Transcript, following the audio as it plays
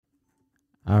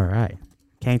All right.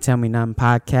 Can't Tell Me Nothing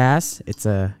podcast. It's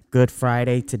a Good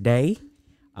Friday today.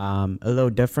 A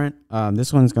little different.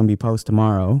 This one's going to be post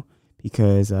tomorrow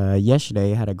because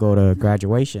yesterday I had to go to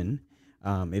graduation.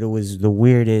 It was the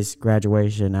weirdest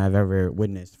graduation I've ever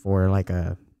witnessed for like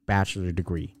a bachelor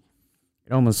degree.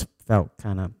 It almost felt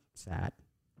kind of sad.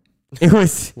 It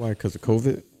was. Why? Because of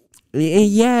COVID?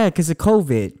 Yeah, because of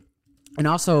COVID. And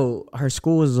also, her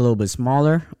school was a little bit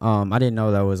smaller. I didn't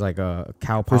know that was like a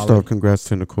Cal Poly. First off, congrats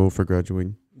to Nicole for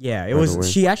graduating. Yeah, it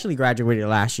was. She actually graduated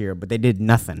last year, but they did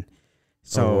nothing.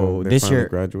 So this year,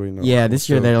 graduating. No, yeah, this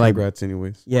year they're like, congrats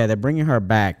anyways. Yeah, they're bringing her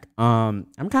back. I'm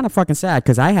kind of fucking sad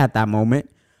because I had that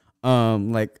moment,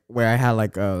 like where I had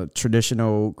like a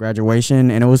traditional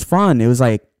graduation and it was fun. It was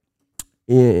like,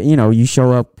 you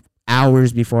show up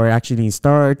hours before it actually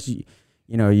starts.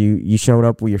 You showed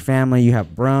up with your family, you have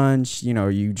brunch,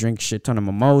 you drink shit ton of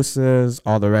mimosas,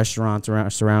 all the restaurants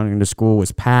surrounding the school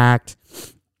was packed.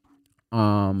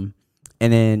 And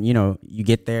then, you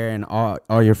get there and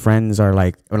all your friends are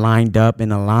like lined up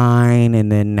in a line, and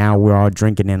then now we're all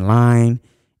drinking in line.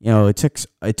 It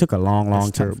took a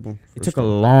long time. It took a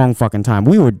long fucking time.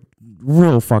 We were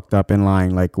real fucked up in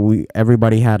line. Like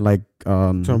everybody had like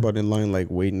talking about in line, like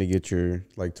waiting to get your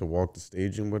to walk the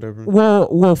stage and whatever.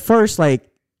 Well, first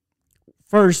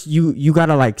you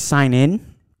gotta like sign in,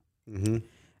 mm-hmm.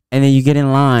 and then you get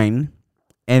in line,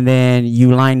 and then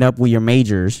you lined up with your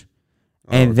majors,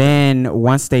 and then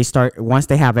once they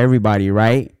have everybody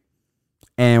right,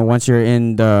 and once you're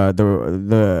in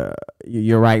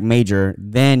your right major,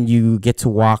 then you get to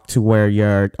walk to where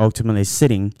you're ultimately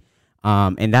sitting.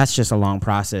 And that's just a long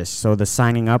process. So the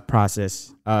signing up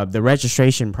process, the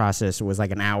registration process was like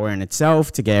an hour in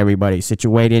itself to get everybody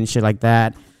situated and shit like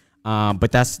that.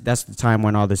 But that's the time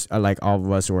when all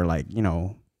of us were like,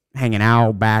 hanging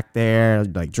out back there,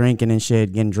 like drinking and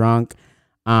shit, getting drunk.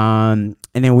 And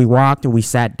then we walked and we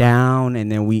sat down,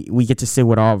 and then we get to sit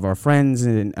with all of our friends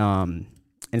and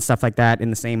stuff like that in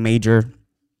the same major.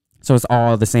 So it's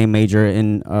all the same major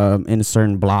in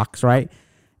certain blocks, right?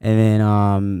 And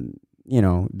then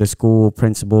the school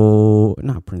presidents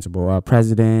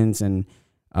and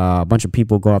a bunch of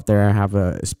people go up there and have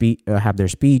their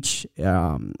speech.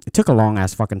 It took a long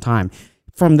ass fucking time.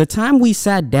 From the time we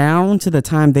sat down to the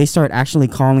time they start actually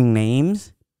calling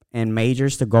names and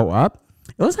majors to go up,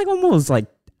 it was like almost like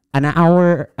an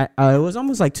hour. It was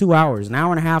almost like 2 hours, an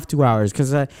hour and a half, 2 hours.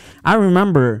 Because I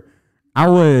remember I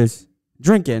was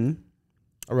drinking.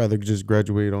 I'd rather just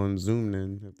graduate on Zoom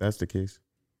then, if that's the case.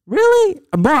 Really?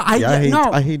 Bro,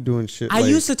 I hate doing shit. I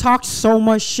used to talk so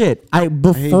much shit. I hate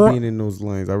being in those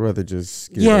lines. I'd rather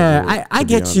just I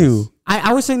get you.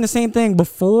 I was saying the same thing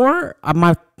before.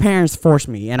 My parents forced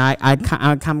me, and I'm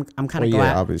kind of glad.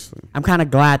 Yeah, obviously. I'm kind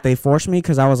of glad they forced me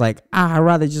because I was like, I'd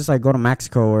rather just like go to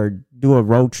Mexico or do a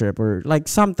road trip or like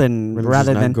something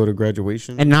rather than go to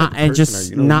graduation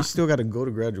you still got to go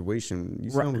to graduation.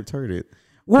 You sound retarded.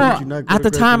 Well, at the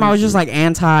time, I was just like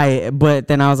anti, but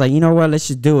then I was like, you know what, let's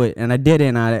just do it. And I did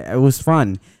it, and it was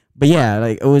fun. But yeah,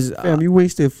 like it was. Fam, you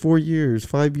wasted 5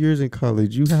 years in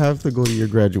college. You have to go to your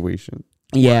graduation.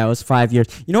 Yeah, it was 5 years.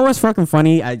 You know what's fucking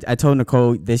funny? I told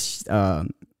Nicole this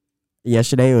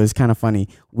yesterday. It was kind of funny.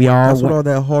 That's what all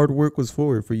that hard work was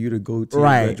for you to go to your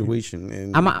graduation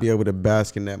and be able to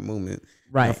bask in that moment.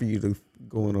 Right. Not for you to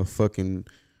go on a fucking...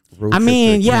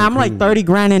 I'm like 30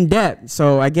 grand in debt,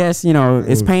 so I guess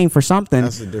it's paying for something.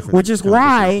 That's a different which is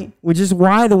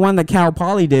why the one that Cal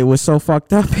Poly did was so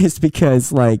fucked up is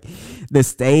because like the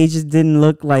stage didn't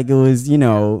look like it was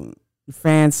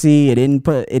fancy. It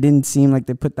didn't seem like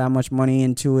they put that much money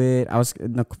into it.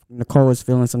 Nicole was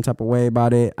feeling some type of way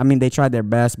about it. I mean, they tried their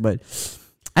best, but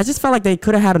I just felt like they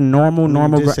could have had a normal.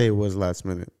 Just say it was last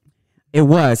minute. It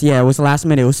was, yeah, it was last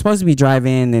minute. It was supposed to be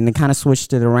drive-in, and they kind of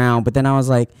switched it around. But then I was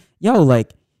like, yo,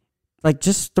 like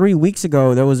just 3 weeks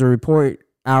ago, there was a report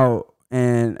out,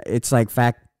 and it's like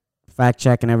fact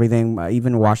check and everything,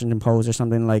 even Washington Post or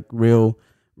something, like real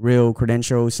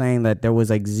credentials saying that there was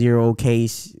like 0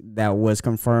 case that was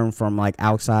confirmed from like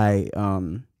outside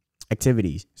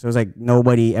activities. So it's like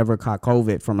nobody ever caught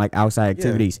COVID from like outside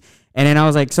activities. Yeah. And then I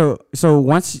was like, so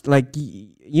once like...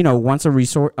 once a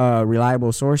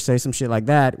reliable source says some shit like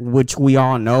that, which we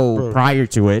all know prior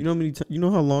to it. You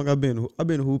know how long I've been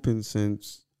hooping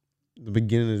since the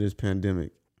beginning of this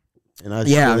pandemic, and I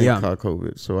still ain't caught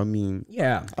COVID. So I mean,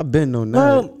 I've been on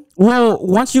that. Well,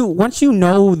 once you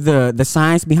know the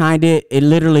science behind it, it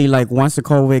literally like once the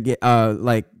COVID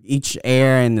like each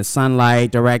air and the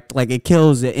sunlight direct, like it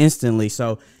kills it instantly.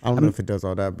 So I don't know if it does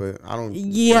all that, but I don't.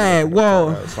 Yeah,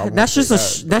 well, that's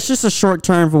just a short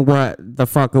term for what the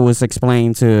fuck it was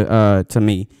explained to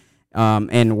me,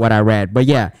 and what I read. But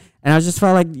yeah, and I just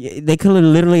felt like they could have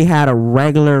literally had a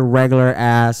regular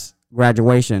ass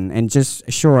graduation and just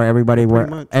everybody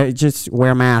just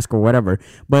wear a mask or whatever.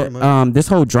 But this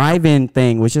whole drive-in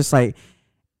thing was just like,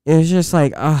 it was just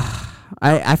like,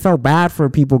 I felt bad for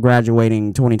people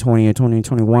graduating 2020 or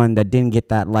 2021 that didn't get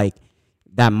that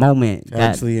that moment to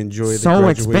actually enjoy so the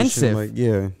expensive. Like,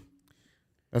 yeah,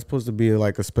 that's supposed to be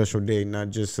like a special day, not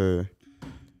just a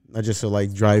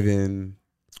like drive-in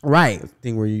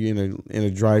thing where you in a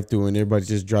drive-through and everybody's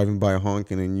just driving by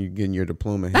honking and you getting your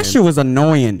diploma. That shit was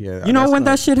annoying. Yeah, you know when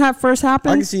that shit first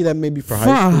happened? I can see that maybe for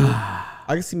high school.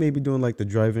 I can see maybe doing like the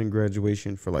drive-in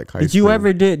graduation for like high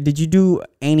school. Did you do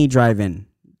any drive-in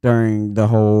during the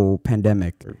whole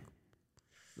pandemic?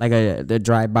 Like the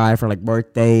drive-by for like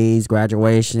birthdays,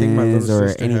 graduations, I think my little or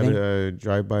sister anything? had a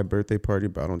drive-by birthday party,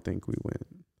 but I don't think we went.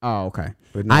 Oh, okay.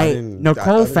 But no,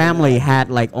 Nicole family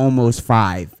had like almost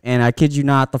 5, and I kid you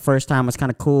not, the first time was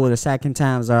kind of cool. The second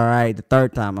time was all right. The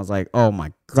third time I was like, oh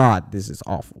my god, this is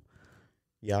awful.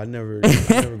 Yeah, I never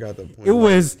got the point.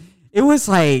 It was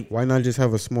like, why not just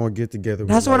have a small get together?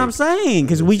 That's what I'm saying,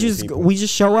 because we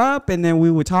just show up and then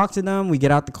we would talk to them. We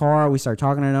get out the car, we start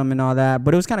talking to them and all that.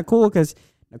 But it was kind of cool because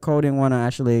Nicole didn't want to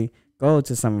actually go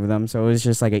to some of them, so it was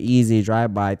just like an easy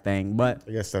drive-by thing. But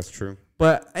I guess that's true.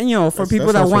 But for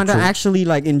people that want to actually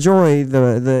like enjoy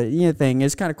the thing,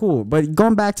 it's kind of cool. But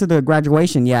going back to the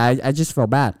graduation, yeah, I just felt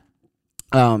bad.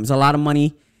 There's a lot of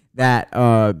money that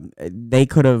they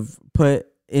could have put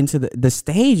into the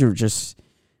stage, or just.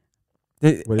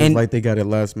 It's like they got it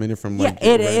last minute from like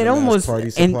it almost party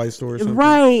supply store or something.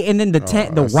 Right, and then the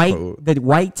tent, the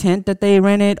white tent that they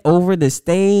rented over the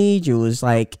stage, it was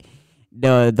like.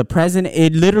 The president,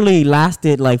 it literally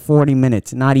lasted like 40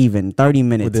 minutes, not even 30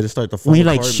 minutes. But did it start to fall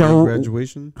apart show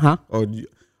graduation? Huh?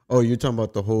 Oh, you're talking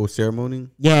about the whole ceremony?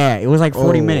 Yeah, it was like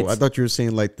 40 minutes. I thought you were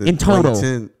saying like the in total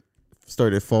tent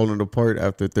started falling apart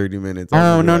after 30 minutes.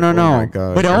 Oh, no. Oh my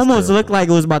God, but it almost looked like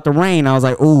it was about to rain. I was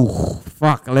like, oh,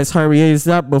 fuck, let's hurry this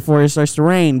up before it starts to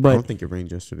rain. But I don't think it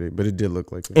rained yesterday, but it did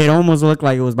look like it. It almost looked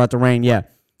like it was about to rain, yeah.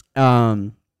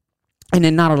 And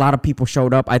then not a lot of people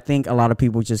showed up. I think a lot of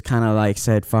people just kind of like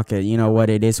said, fuck it. You know what?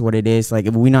 It is what it is. Like,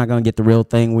 if we're not going to get the real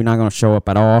thing, we're not going to show up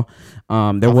at all.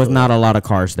 There was not a lot of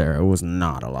cars there. It was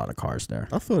not a lot of cars there.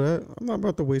 I feel that. I'm not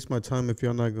about to waste my time if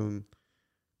you're not going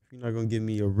to give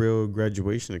me a real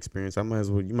graduation experience. You might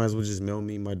as well just mail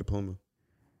me my diploma.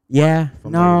 Yeah.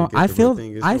 No, I feel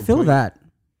that.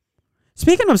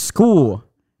 Speaking of school,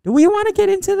 do we want to get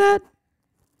into that?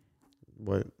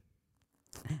 What?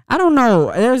 I don't know.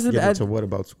 Into what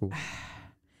about school?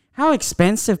 How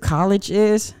expensive college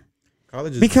is.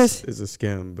 College is a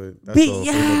scam, but that's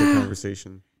another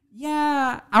conversation.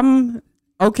 Yeah, I'm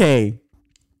okay.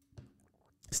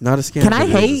 It's not a scam. Can I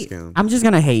hate? I'm just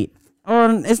gonna hate. Or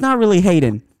it's not really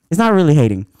hating.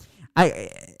 I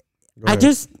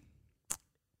just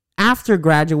after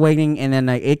graduating, and then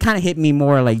it kind of hit me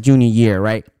more like junior year,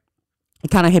 right? It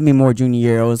kind of hit me more junior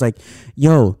year. I was like,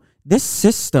 yo. This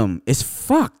system is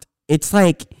fucked. It's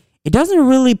like it doesn't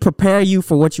really prepare you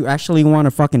for what you actually want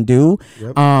to fucking do.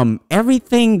 Yep.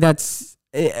 Everything that's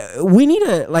we need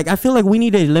to I feel like we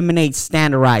need to eliminate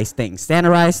standardized things,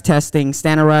 standardized testing,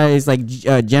 standardized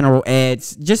general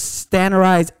eds, just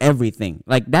standardize everything.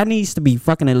 Like that needs to be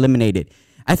fucking eliminated.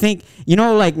 I think,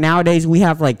 nowadays we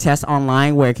have tests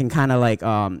online where it can kind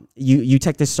of you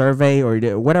take this survey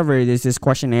or whatever it is, this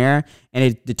questionnaire, and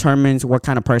it determines what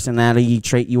kind of personality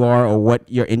trait you are or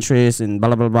what your interests and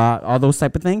blah, blah, blah, all those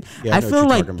type of things. Yeah, I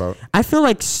feel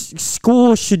like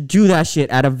school should do that shit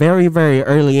at a very, very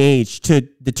early age to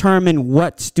determine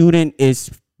what student is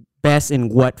best in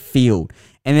what field.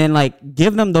 And then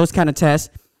give them those kind of tests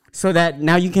so that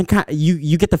now you can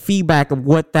you get the feedback of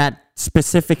what that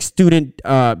specific student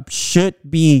should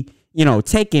be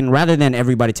taking, rather than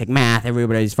everybody take math,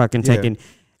 everybody's fucking taking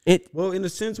it. Well, in a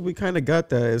sense we kind of got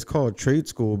that. It's called trade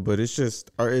school, but it's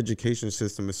just our education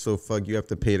system is so fucked. You have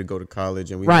to pay to go to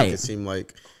college, and we make it seem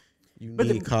like you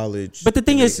need college. But the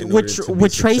thing is,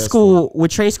 with trade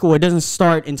school, it doesn't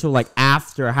start until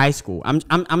after high school.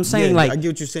 I'm saying I get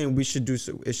what you're saying. We should do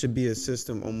so. It should be a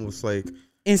system almost like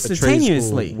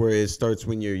instantaneously, where it starts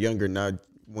when you're younger, not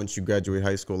once you graduate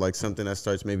high school. Like something that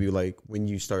starts maybe when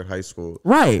you start high school,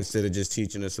 right? Instead of just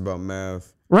teaching us about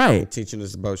math, right? Teaching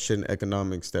us about shit in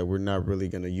economics that we're not really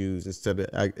gonna use. Instead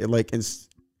of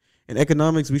in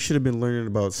economics, we should have been learning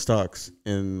about stocks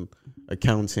and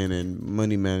accounting and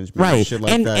money management, right? And shit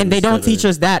like that. And they don't teach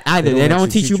us that either. They don't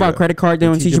teach you about credit card. They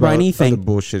don't teach you about anything. Other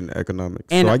bullshit in economics.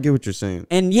 And so I get what you're saying.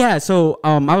 And yeah, so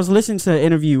I was listening to an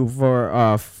interview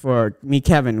for me,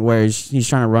 Kevin, where he's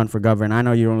trying to run for governor. I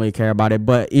know you don't really care about it,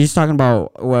 but he's talking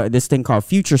about this thing called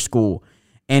Future School,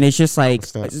 and it's just like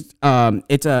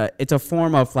it's a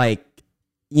form of like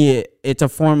it's a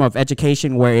form of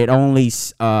education where it only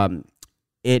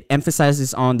it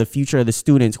emphasizes on the future of the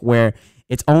students, where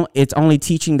it's only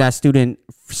teaching that student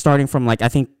starting from like I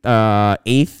think 8th,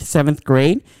 7th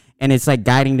grade, and it's like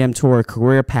guiding them toward a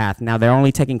career path. Now they're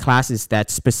only taking classes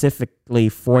that's specifically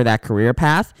for that career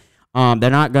path. They're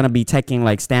not gonna be taking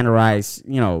like standardized,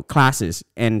 classes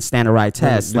and standardized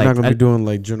tests. They're not gonna be doing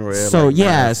like general ed. So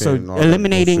yeah, so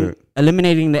eliminating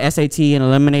the SAT and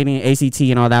eliminating ACT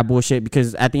and all that bullshit,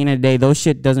 because at the end of the day, those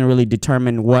shit doesn't really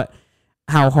determine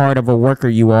how hard of a worker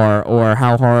you are, or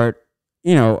how hard,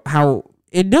 how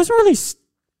it doesn't really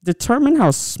determine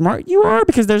how smart you are,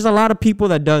 because there's a lot of people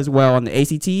that does well on the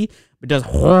ACT but does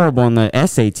horrible on the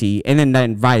SAT, and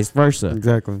then vice versa.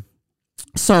 Exactly.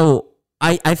 So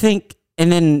I think,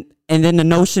 and then the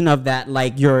notion of that,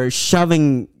 like you're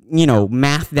shoving,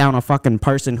 math down a fucking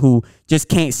person who just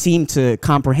can't seem to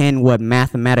comprehend what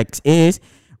mathematics is,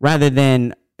 rather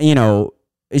than,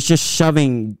 it's just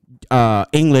shoving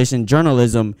English and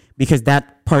journalism because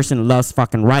that person loves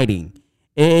fucking writing.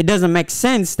 It doesn't make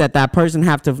sense that person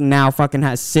have to now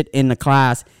fucking sit in the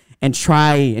class and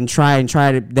try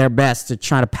their best to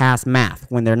try to pass math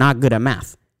when they're not good at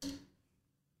math.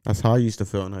 That's how I used to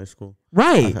feel in high school.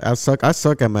 Right. I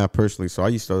suck at math personally, so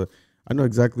I know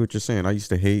exactly what you're saying. I used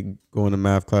to hate going to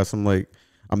math class. I'm like,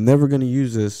 I'm never gonna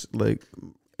use this. Like,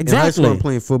 exactly. In high school, I'm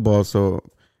playing football, so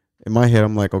in my head,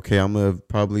 I'm like, okay, I'm gonna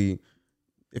probably,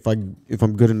 if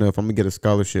I'm good enough, I'm gonna get a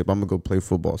scholarship. I'm gonna go play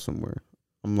football somewhere.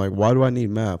 I'm like, why do I need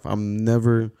math? I'm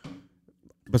never,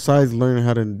 besides knowing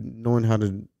how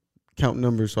to count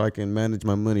numbers so I can manage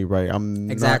my money right.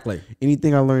 Exactly.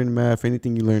 Anything I learn in math,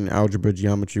 anything you learn in algebra,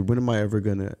 geometry, when am I ever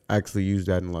gonna actually use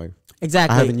that in life?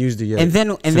 Exactly. I haven't used it yet.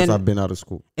 Since I've been out of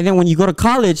school. And then when you go to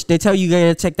college, they tell you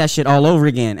gotta take that shit all over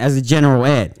again as a general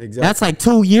ed. Exactly. That's like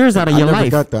 2 years out of your life. I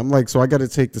got that. I'm like, so I got to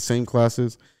take the same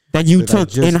classes that you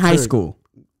took in high school.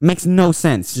 Makes no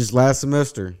sense. Just last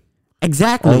semester.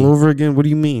 Exactly. All over again? What do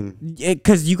you mean?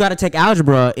 Because you got to take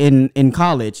algebra in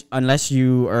college, unless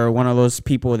you are one of those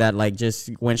people that like just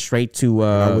went straight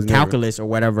to calculus or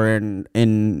whatever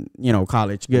in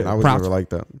college. I was never like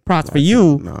that. Props for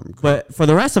you. But for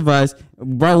the rest of us,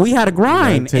 bro, we had to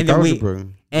grind. Take algebra.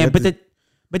 But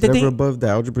the thing above the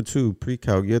algebra 2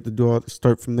 pre-calc, you had to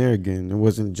start from there again. It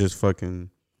wasn't just fucking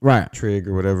right trig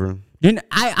or whatever. Then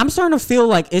I'm starting to feel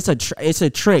like it's a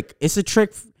trick. It's a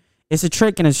trick. It's a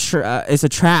trick and it's a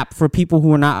trap for people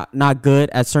who are not good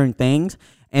at certain things,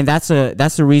 and that's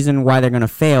the reason why they're gonna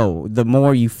fail. The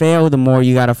more you fail, the more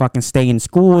you gotta fucking stay in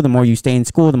school. The more you stay in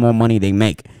school, the more money they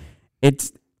make.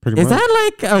 Is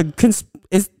that like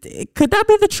could that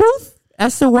be the truth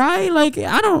as to why? Like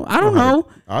I don't know.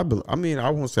 I mean I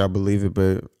won't say I believe it,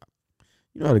 but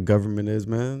you know how the government is,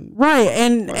 man. Right,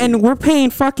 and we're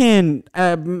paying fucking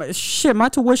shit. My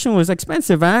tuition was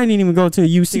expensive. I didn't even go to a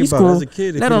UC school, as a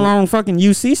kid, let alone fucking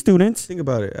UC students. Think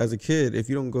about it. As a kid, if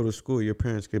you don't go to school, your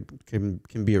parents can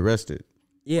be arrested.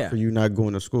 Yeah, for you not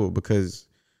going to school, because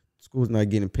school's not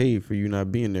getting paid for you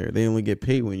not being there. They only get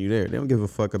paid when you're there. They don't give a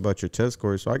fuck about your test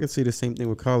scores. So I can see the same thing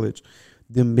with college.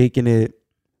 Them making it.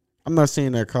 I'm not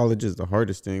saying that college is the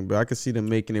hardest thing, but I can see them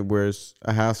making it where it's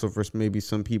a hassle for maybe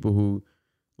some people who,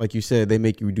 like you said, they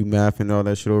make you do math and all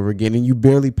that shit over again, and you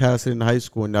barely pass it in high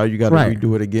school, and now you got to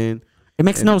redo it again. It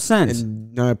makes no sense.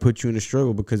 And now it puts you in a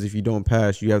struggle, because if you don't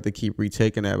pass, you have to keep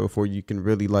retaking that before you can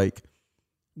really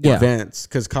advance.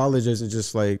 Because college isn't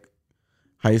just like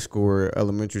high school or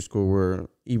elementary school, where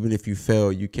even if you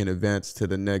fail, you can advance to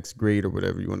the next grade or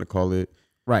whatever you want to call it.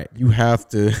 Right. You have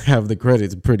to have the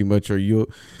credits pretty much, or you'll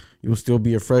still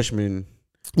be a freshman.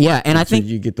 Yeah, and I think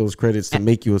you get those credits to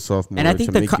make you a sophomore, and I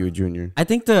think to make you a junior. I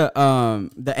think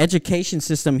the education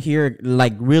system here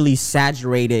like really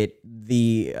saturated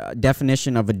the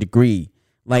definition of a degree.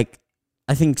 Like,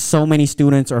 I think so many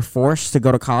students are forced to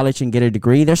go to college and get a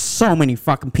degree. There's so many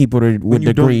fucking people with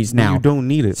degrees now. You don't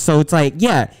need it. So it's like,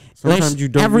 yeah, sometimes you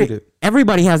don't need it.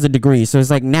 Everybody has a degree, so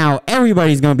it's like now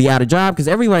everybody's gonna be out of job because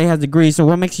everybody has a degree. So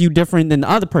what makes you different than the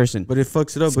other person? But it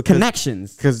fucks it up because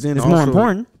connections. Because then it's more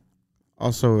important.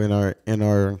 Also, in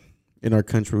our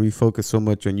country, we focus so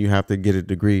much on you have to get a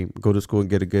degree, go to school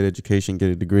and get a good education, get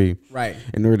a degree, right?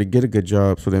 In order to get a good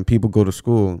job. So then people go to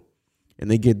school, and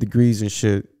they get degrees and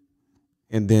shit,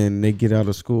 and then they get out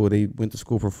of school. They went to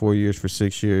school for 4 years, for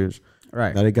 6 years,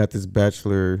 Right. Now they got this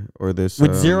bachelor or this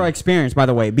with zero experience, by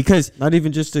the way, because not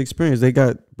even just the experience they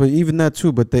got, but even that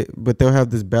too. But they'll have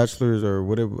this bachelor's or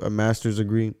whatever, a master's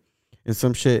degree, and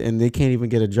some shit, and they can't even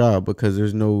get a job because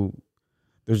there's no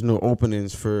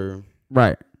openings for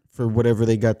whatever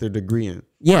they got their degree in.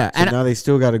 Yeah, so and now they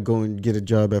still got to go and get a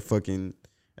job at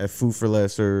Food for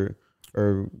Less or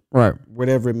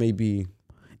whatever it may be.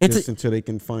 It's just until they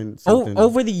can find something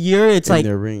over the year. It's like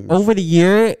over the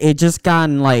year, it just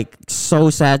gotten like so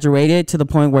saturated to the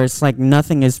point where it's like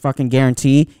nothing is fucking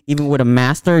guaranteed. Even with a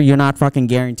master, you're not fucking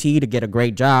guaranteed to get a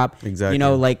great job. Exactly. You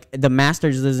know, like the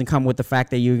master's doesn't come with the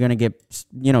fact that you're gonna get,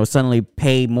 you know, suddenly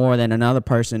paid more than another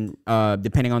person,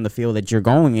 depending on the field that you're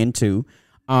going into.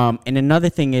 And another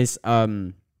thing is, fuck,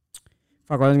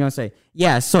 what I was gonna say.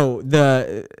 Yeah. So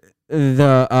the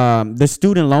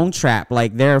student loan trap,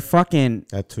 like they're fucking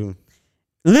that too.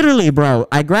 Literally, bro,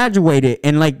 I graduated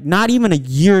and like not even a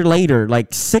year later,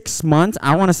 like 6 months,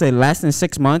 I want to say less than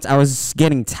 6 months, I was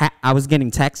getting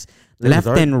texts left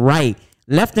and right,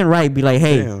 be like,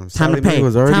 hey, time to pay.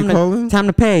 Time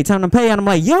to pay. And I'm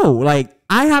like, yo, like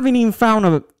I haven't even found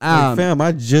a fam,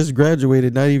 I just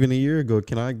graduated not even a year ago.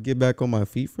 Can I get back on my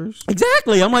feet first?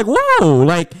 Exactly. I'm like, whoa,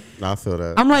 like I feel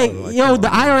that. I'm like yo, the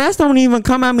IRS don't even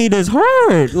come at me this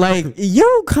hard. Like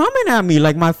you coming at me,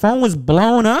 like my phone was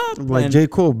blown up. Like J.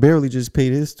 Cole barely just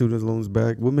paid his student loans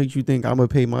back. What makes you think I'm gonna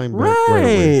pay mine back?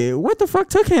 Right. What the fuck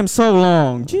took him so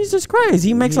long? Jesus Christ,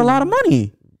 he makes a lot of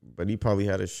money. But he probably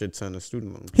had a shit ton of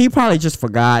student loans. He probably just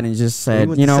forgot and just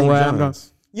said, you know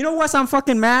what? You know what I'm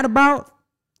fucking mad about?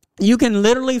 You can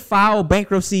literally file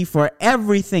bankruptcy for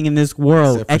everything in this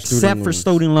world except for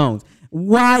student loans.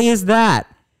 Why is that?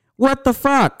 What the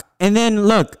fuck? And then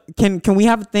look, can we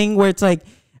have a thing where it's like,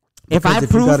 if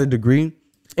you got a degree,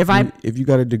 if you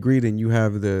got a degree, then you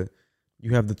have the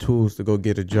tools to go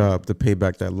get a job to pay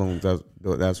back that loan.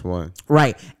 That's why.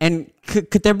 Right. And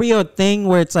could there be a thing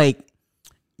where it's like,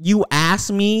 you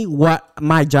ask me what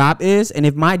my job is, and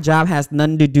if my job has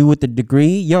nothing to do with the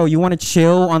degree, yo, you want to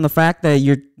chill on the fact that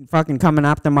you're fucking coming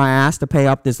after my ass to pay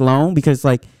up this loan? Because,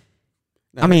 like,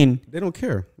 I mean, they don't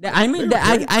care. I mean,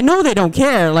 I know they don't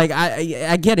care. Like,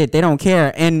 I get it. They don't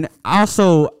care. And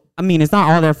also, I mean, it's not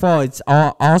all their fault. It's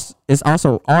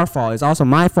also our fault. It's also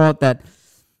my fault that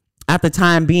at the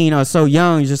time being so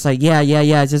young, just like,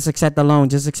 yeah, just accept the loan,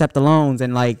 just accept the loans.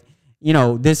 And like, you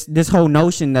know, this whole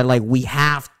notion that like we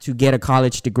have to get a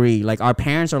college degree, like our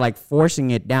parents are like forcing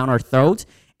it down our throats,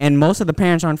 and most of the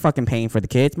parents aren't fucking paying for the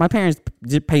kids. My parents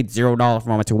paid $0 for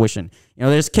my tuition. You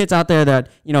know, there's kids out there that,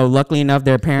 you know, luckily enough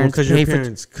their parents because your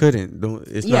parents couldn't.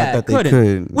 It's not that they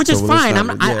couldn't, which is fine.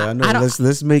 I know.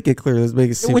 Let's make it clear. Let's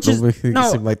make it seem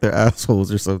like they're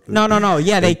assholes or something. No.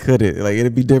 Yeah, they couldn't. Like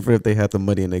it'd be different if they had the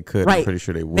money and they could. Right. I'm pretty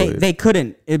sure they would. They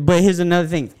couldn't. But here's another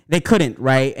thing: they couldn't.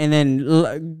 Right, and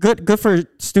then good for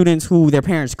students who their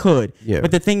parents could. Yeah. But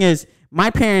the thing is,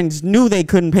 my parents knew they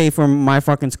couldn't pay for my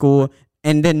fucking school,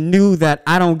 and then knew that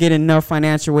I don't get enough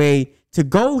financial aid to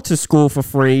go to school for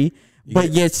free.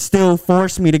 But yet still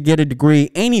forced me to get a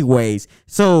degree anyways.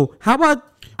 So how about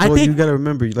I think you gotta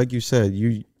remember, like you said,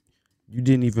 you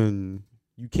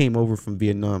came over from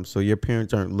Vietnam, so your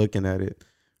parents aren't looking at it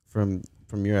from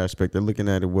your aspect. They're looking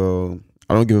at it, well,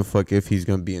 I don't give a fuck if he's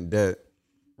gonna be in debt.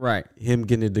 Right. Him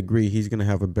getting a degree, he's gonna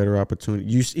have a better opportunity.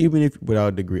 Even if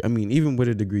without a degree, I mean, even with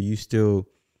a degree, you still,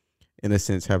 in a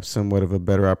sense, have somewhat of a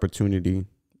better opportunity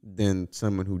than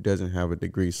someone who doesn't have a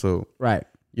degree. So right.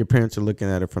 Your parents are looking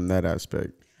at it from that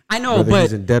aspect. I know, whether but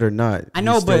he's in debt or not,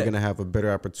 he's still gonna have a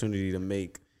better opportunity to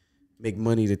make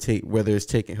money to take, whether it's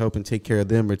helping take care of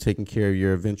them or taking care of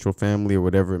your eventual family or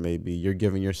whatever it may be. You're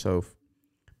giving yourself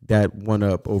that one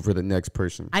up over the next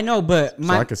person. I know, but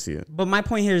I can see it. But my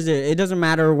point here is that it doesn't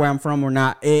matter where I'm from or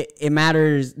not. It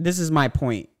matters. This is my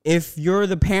point. If you're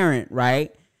the parent,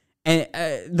 right? And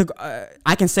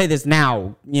I can say this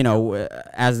now, you know,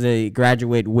 as a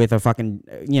graduate with a fucking,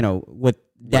 you know, with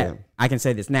that, yeah. I can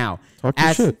say this now.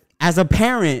 As a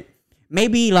parent,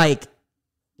 maybe like,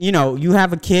 you know, you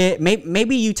have a kid,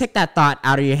 maybe you take that thought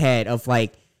out of your head of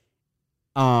like,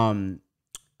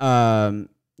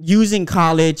 using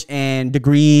college and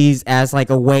degrees as like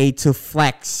a way to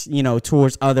flex, you know,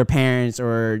 towards other parents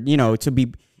or, you know, to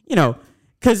be, you know,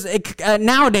 because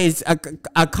nowadays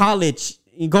a college,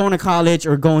 going to college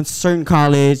or going to certain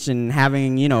college and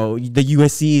having, you know, the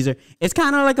USCs, it's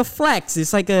kind of like a flex.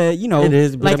 It's like a, you know, it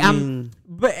is, but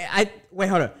like wait,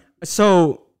 hold on.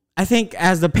 So I think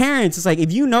as the parents, it's like,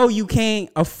 if you know you can't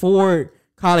afford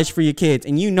college for your kids,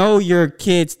 and you know your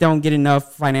kids don't get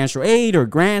enough financial aid or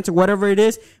grants or whatever it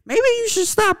is, maybe you should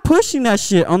stop pushing that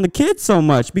shit on the kids so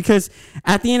much, because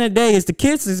at the end of the day, it's the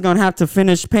kids that's gonna have to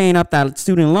finish paying up that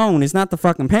student loan. It's not the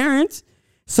fucking parents.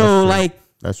 So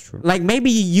that's true. Like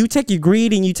maybe you take your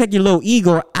greed and you take your little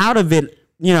ego out of it,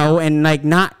 you know, and like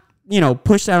not, you know,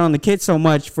 push that on the kids so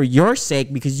much for your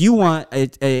sake, because you want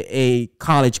a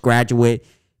college graduate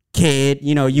kid,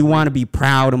 you know, you want to be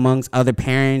proud amongst other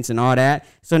parents and all that.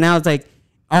 So now it's like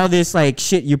all this like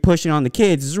shit you're pushing on the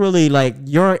kids is really like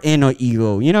your inner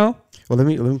ego, you know? Well, let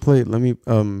me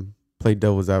play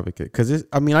devil's advocate, because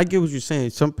I mean, I get what you're saying.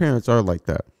 Some parents are like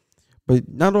that,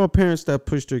 but not all parents that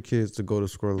push their kids to go to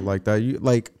school are like that. You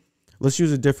like, let's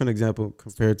use a different example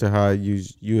compared to how I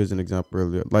used you as an example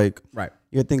earlier. Like, right,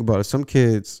 you gotta think about it. Some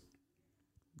parents,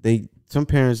 they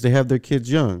have their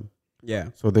kids young. Yeah.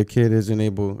 So their kid isn't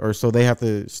able, or so they have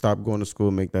to stop going to school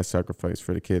and make that sacrifice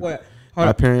for the kid. Well,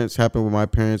 my parents happened with my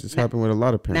parents. It's happened with a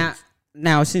lot of parents.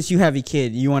 Now, since you have a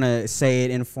kid, you want to say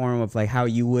it in form of like how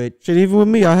you would. Shit, even with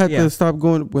me, I had to stop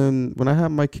going when I had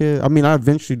my kid. I mean, I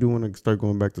eventually do want to start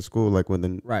going back to school, like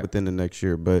within the next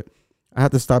year. But I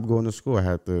had to stop going to school. I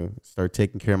had to start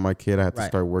taking care of my kid. I had to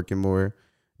start working more,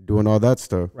 doing all that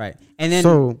stuff. Right. And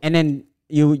then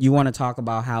you want to talk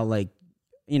about how, like,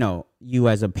 you know, you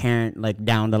as a parent, like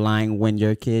down the line when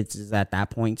your kids is at that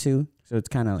point too. So it's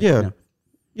kind of like, you know.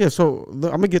 Yeah. So I'm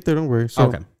gonna get there. Don't worry. So,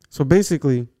 okay. So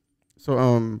basically,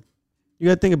 you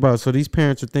gotta think about it. So these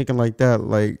parents are thinking like that.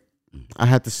 Like, I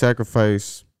had to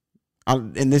sacrifice.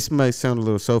 And this might sound a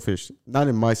little selfish, not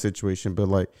in my situation, but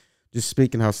like just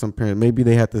speaking how some parents, maybe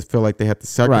they had to feel like they had to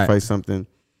sacrifice something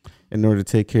in order to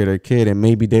take care of their kid, and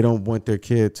maybe they don't want their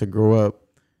kid to grow up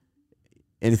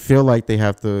and feel like they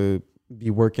have to be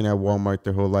working at Walmart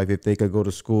their whole life if they could go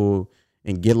to school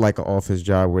and get like an office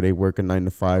job where they work a 9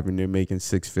 to 5 and they're making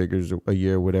 6 figures a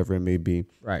year, whatever it may be.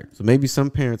 Right. So maybe some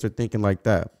parents are thinking like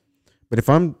that. But if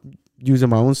I'm using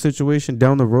my own situation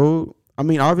down the road, I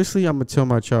mean, obviously I'm going to tell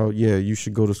my child, yeah, you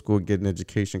should go to school, get an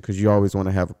education, because you always want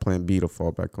to have a plan B to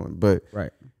fall back on. But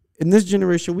in this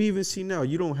generation, we even see now,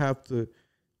 you don't have to,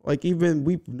 like, even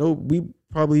we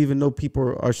probably even know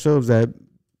people ourselves that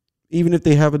even if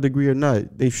they have a degree or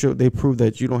not, they prove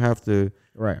that you don't have to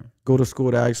go to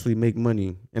school to actually make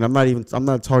money. And I'm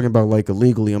not talking about like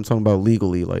illegally. I'm talking about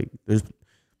legally. Like, there's,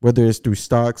 whether it's through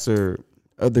stocks or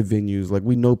other venues, like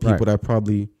we know people that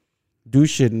probably do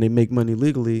shit and they make money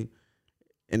legally,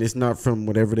 and it's not from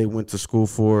whatever they went to school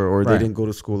for, or they didn't go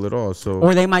to school at all. So,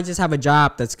 or they might just have a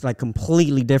job that's like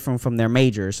completely different from their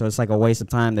major. So it's like a waste of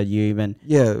time that you even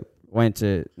went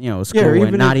to, you know, school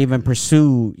and not even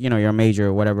pursue, you know, your major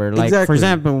or whatever. Like, for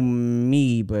example,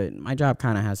 me, but my job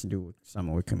kind of has to do with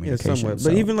somewhat with communication. Yeah, somewhat. So.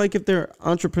 But even like if they're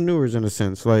entrepreneurs in a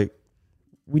sense, like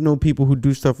we know people who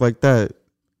do stuff like that,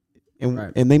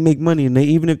 and and they make money, and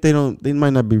even if they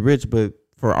might not be rich, but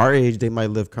for our age, they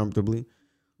might live comfortably.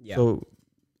 Yeah. So,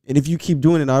 and if you keep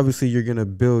doing it, obviously you're gonna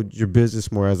build your business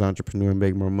more as an entrepreneur and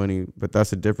make more money. But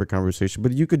that's a different conversation.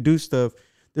 But you could do stuff.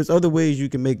 There's other ways you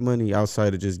can make money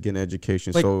outside of just getting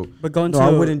education. I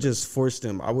wouldn't just force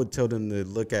them. I would tell them to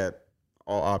look at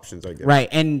all options, I guess. Right.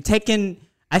 And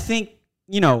I think,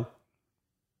 you know,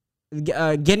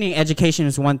 getting education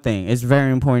is one thing. It's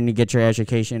very important to get your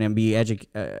education and be educated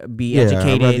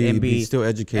and be still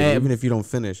educated, even if you don't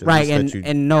finish. Right.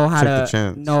 And know how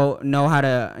to know how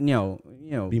to, you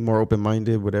know, be more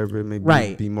open-minded, whatever it may be.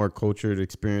 Right. Be more cultured,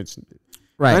 experienced.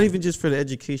 Right. Not even just for the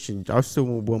education. I still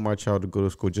want my child to go to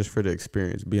school just for the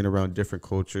experience, being around different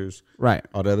cultures. Right.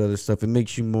 All that other stuff. It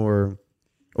makes you more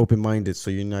open-minded, so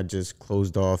you're not just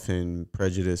closed off and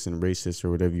prejudiced and racist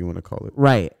or whatever you want to call it.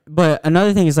 Right. But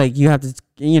another thing is, like, you have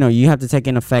to take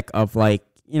in effect of, like,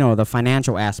 you know, the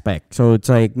financial aspect. So it's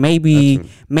like maybe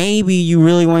you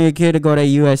really want your kid to go to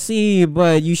USC,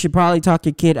 but you should probably talk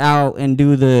your kid out and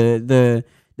do the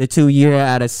 2-year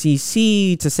at a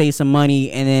CC to save some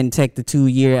money, and then take the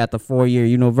 2-year at the 4-year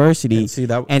university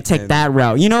and take that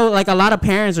route. You know, like a lot of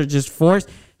parents are just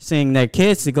forcing their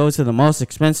kids to go to the most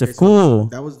expensive school.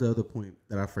 That was the other point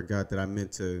that I forgot that I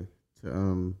meant to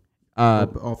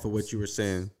off of what you were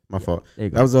saying. My fault.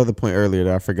 That was the other point earlier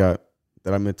that I forgot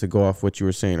that I meant to go off what you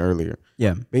were saying earlier.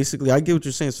 Yeah. Basically, I get what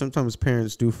you're saying. Sometimes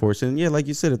parents do force it. And yeah, like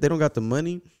you said, if they don't got the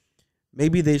money,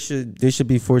 maybe they should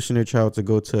be forcing their child to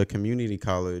go to a community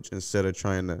college instead of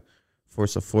trying to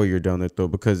force a 4-year down their throat.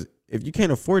 Because if you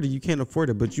can't afford it, you can't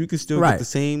afford it. But you can still get the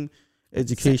same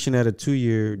education at a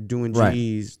 2-year doing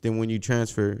GEs. Then when you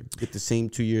transfer, get the same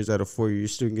 2 years at a 4-year. You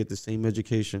still can get the same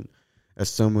education as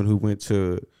someone who went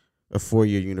to a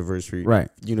 4-year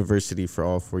university for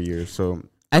all 4 years. So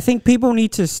I think people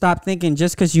need to stop thinking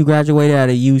just because you graduated at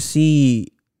a UC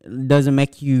doesn't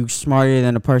make you smarter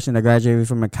than a person that graduated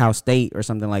from a Cal State or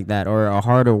something like that, or a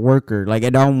harder worker. Like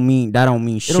that don't mean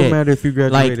shit. It don't matter if you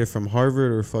graduated from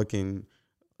Harvard or fucking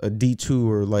a D2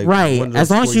 or like right. As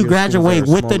long as you graduate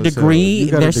with a degree,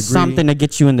 there's something to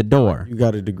get you in the door. You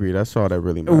got a degree. That's all that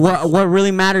really matters. What really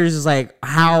matters is like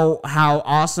how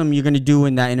awesome you're gonna do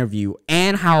in that interview,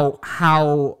 and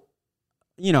how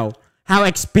you know how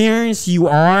experienced you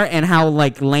are, and how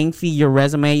like lengthy your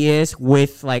resume is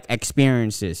with like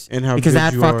experiences, and how because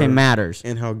that fucking matters,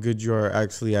 and how good you are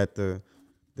actually at the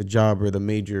job or the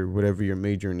major, whatever you're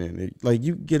majoring in. Like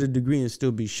you get a degree and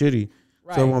still be shitty.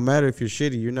 Right. So it won't matter if you're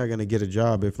shitty. You're not going to get a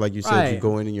job if, like you said, you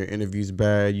go in and your interview's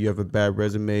bad, you have a bad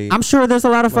resume. I'm sure there's a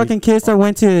lot of fucking kids that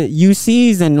went to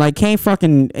UCs and like can't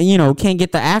fucking, can't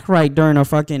get the act right during a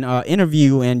fucking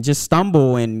interview and just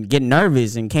stumble and get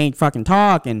nervous and can't fucking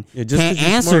talk and can't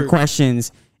answer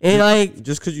questions.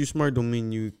 Just because you're smart don't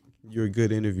mean you're a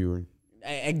good interviewer.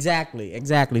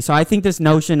 Exactly. So I think this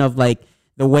notion of like,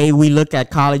 the way we look at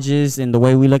colleges and the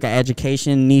way we look at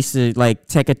education needs to like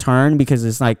take a turn, because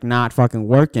it's like not fucking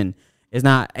working. It's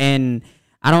not, and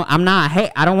I don't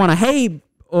want to hate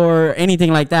or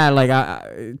anything like that. Like,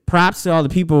 props to all the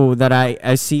people that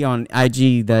I see on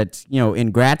IG that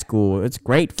in grad school. It's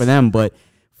great for them, but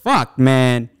fuck,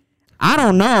 man. I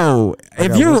don't know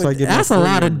if that's a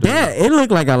lot of debt. It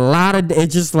looked like a lot of,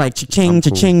 it's just like cha-ching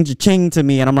to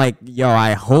me. And I'm like, yo,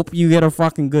 I hope you get a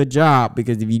fucking good job,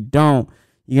 because if you don't,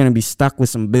 you're going to be stuck with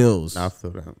some bills. I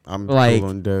feel that. I'm cool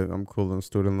on debt. I'm cool on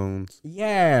student loans.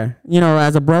 Yeah.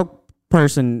 As a broke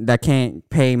person that can't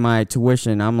pay my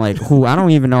tuition, I'm like, I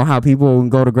don't even know how people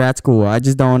go to grad school. I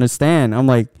just don't understand. I'm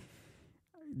like,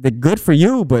 they're good for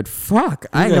you, but fuck,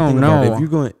 I don't know.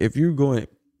 If you're going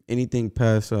anything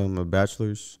past a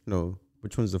bachelor's, no,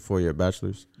 which one's the 4-year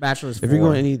bachelor's? Bachelor's. If you're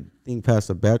going anything past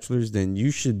a bachelor's, then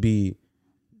you should be,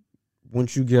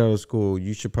 once you get out of school,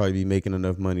 you should probably be making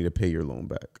enough money to pay your loan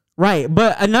back. Right,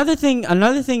 but another thing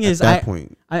is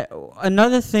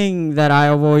another thing that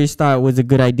I've always thought was a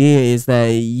good idea is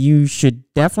that you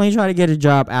should definitely try to get a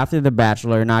job after the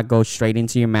bachelor, not go straight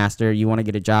into your master. You want to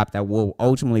get a job that will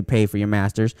ultimately pay for your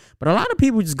masters. But a lot of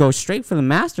people just go straight for the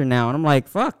master now, and I'm like,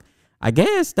 fuck, I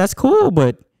guess that's cool,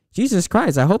 but Jesus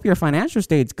Christ, I hope your financial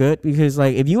state's good, because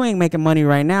like if you ain't making money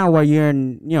right now while you're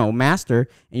in master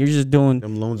and you're just doing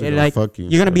them loans, are gonna fuck you.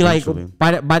 You're gonna be like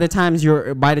by the time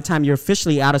you're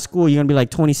officially out of school, you're gonna be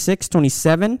like 26,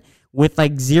 27 with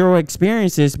like zero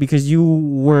experiences, because you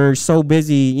were so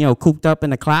busy cooped up in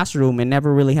the classroom and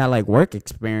never really had like work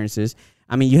experiences.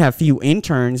 I mean, you have few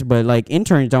interns, but like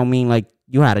interns don't mean like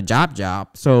you had a job.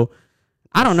 So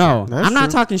I don't know. I'm not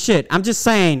talking shit. I'm just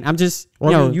saying. I'm just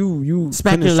you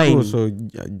speculating. School, so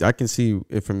I can see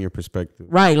it from your perspective.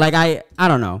 Right. Like I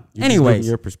don't know. Anyways,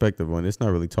 your perspective on it. It's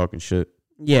not really talking shit.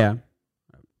 Yeah.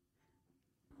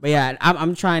 But yeah,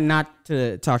 I'm trying not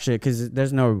to talk shit, because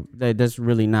there's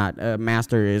really not.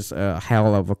 Master is a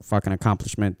hell of a fucking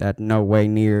accomplishment that no way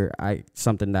near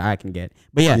something that I can get.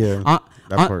 But yeah,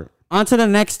 that part. On to the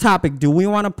next topic. Do we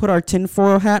want to put our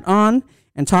tinfoil hat on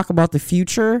and talk about the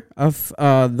future of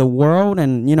the world?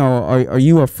 And are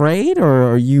you afraid,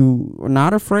 or are you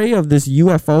not afraid of this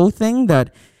UFO thing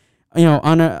that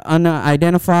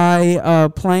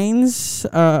unidentified planes,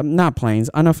 not planes,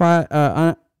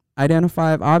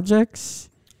 unidentified objects?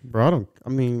 Bro,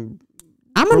 I'm a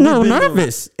little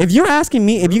nervous. If you're asking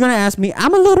me, if you're gonna ask me,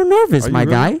 I'm a little nervous, my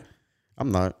guy.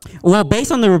 I'm not. Well,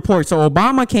 based on the report, so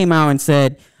Obama came out and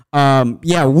said,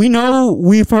 yeah, we know,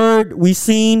 we've heard, we've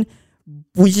seen.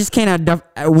 We just can't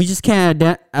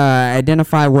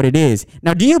identify what it is.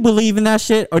 Now, do you believe in that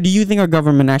shit, or do you think our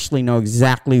government actually know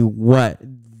exactly what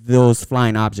those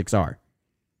flying objects are?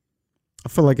 I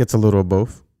feel like it's a little of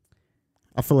both.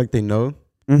 I feel like they know,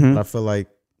 but I feel like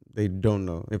they don't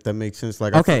know, if that makes sense.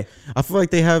 Like, okay, I feel like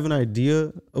they have an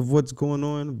idea of what's going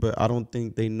on, but I don't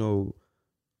think they know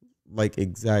like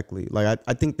exactly. Like,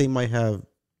 I think they might have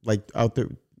like out there,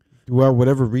 well,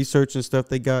 whatever research and stuff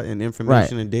they got and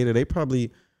information and data, they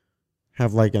probably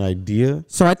have like an idea.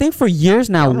 So I think for years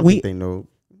now, I don't think they know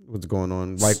what's going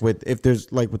on. Like with the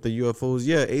UFOs,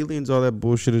 yeah, aliens, all that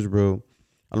bullshit is real.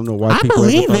 I don't know why people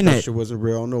ever thought that shit wasn't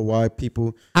real. I don't know why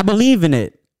people. I believe in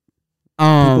it.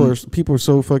 People are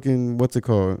so fucking, what's it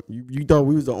called? You thought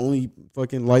we was the only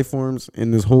fucking life forms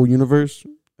in this whole universe,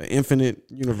 an infinite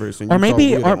universe, and you thought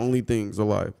we were the only things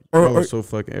alive. Or so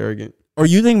fucking arrogant. Or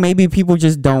you think maybe people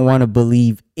just don't want to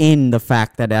believe in the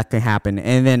fact that could happen,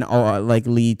 and then like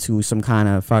lead to some kind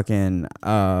of fucking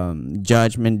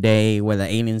judgment day where the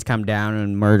aliens come down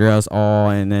and murder us all,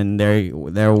 and then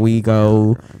there we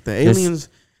go. The aliens,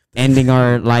 ending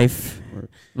our life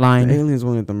line. The aliens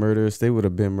wanted to murder us. They would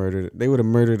have been murdered. They would have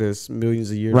murdered us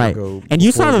millions of years ago. And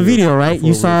you saw the video, right?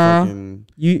 You saw.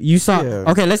 You saw. Yeah.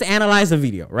 Okay, let's analyze the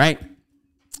video, right?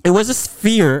 It was a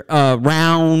sphere,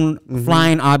 round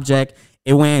flying object.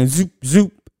 It went zoop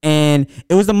zoop, and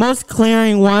it was the most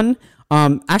clearing one.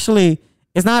 Actually,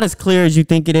 it's not as clear as you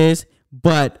think it is,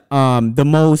 but the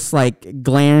most like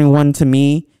glaring one to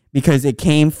me, because it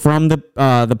came from the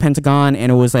Pentagon,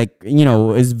 and it was like, you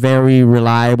know, it's very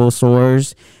reliable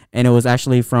source, and it was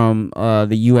actually from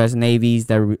the U.S. Navy's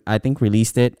that I think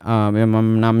released it, if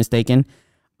I'm not mistaken,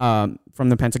 from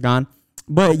the Pentagon.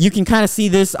 But you can kind of see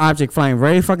this object flying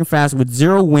very fucking fast with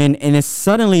zero wind, and it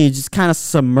suddenly just kind of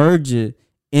submerged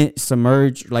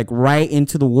like right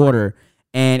into the water,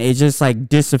 and it just like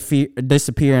disappeared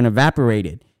and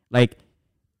evaporated. Like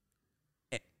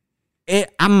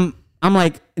I'm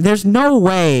like, there's no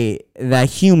way that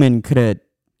human could have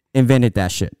invented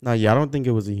that shit. No, yeah, I don't think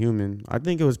it was a human. I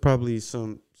think it was probably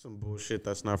some bullshit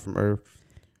that's not from Earth.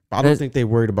 I don't think they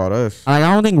worried about us. Like,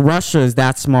 I don't think Russia is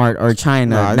that smart, or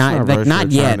China. Nah, not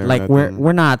yet. Like,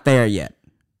 we're not there yet.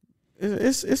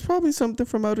 It's probably something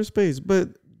from outer space, but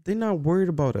they're not worried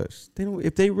about us. They don't.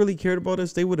 If they really cared about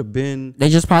us, they would have been. They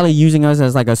just probably using us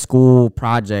as like a school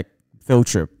project field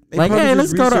trip. Like, hey,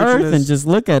 let's go to Earth and just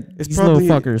look at these little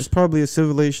fuckers. It's probably a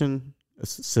civilization.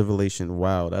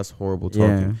 Wow, that's horrible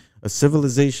talking. Yeah. A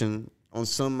civilization on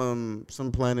some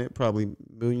planet, probably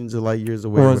millions of light years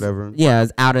away, or whatever. Yeah,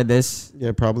 it's out of this.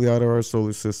 Yeah, probably out of our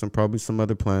solar system, probably some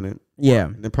other planet. Yeah.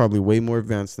 And they're probably way more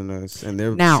advanced than us. And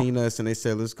they've seen us and they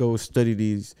said, let's go study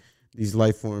these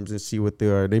life forms and see what they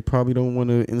are. They probably don't want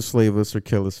to enslave us or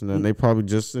kill us. And then they probably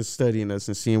just studying us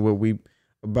and seeing what we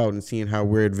about and seeing how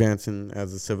we're advancing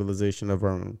as a civilization of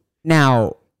our own.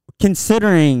 Now,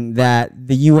 considering that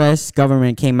the U.S.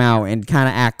 government came out and kind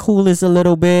of act coolest a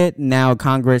little bit, now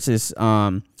Congress is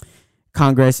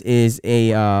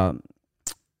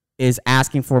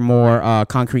asking for more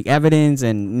concrete evidence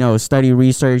and study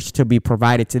research to be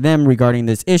provided to them regarding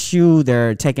this issue.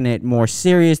 They're taking it more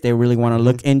serious. They really want to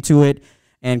look into it.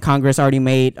 And Congress already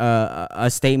made a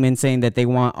statement saying that they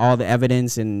want all the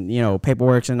evidence and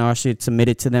paperwork and all shit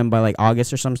submitted to them by like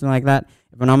August or something like that.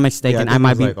 If I'm not mistaken, I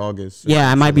might be like August.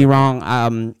 Yeah, I might be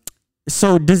wrong.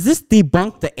 So does this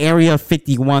debunk the Area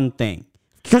 51 thing?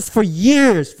 Because for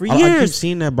years, I keep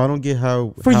seeing that, but I don't get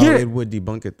how it would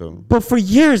debunk it though. But for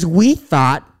years, we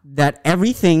thought that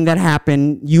everything that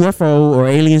happened, UFO or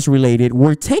aliens related,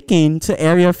 were taken to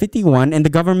Area 51 and the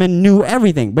government knew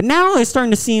everything. But now it's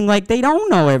starting to seem like they don't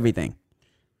know everything.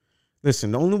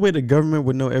 Listen, the only way the government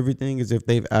would know everything is if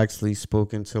they've actually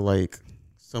spoken to like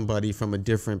somebody from a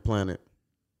different planet.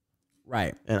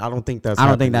 Right. And I don't think that's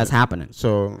happening.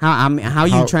 So how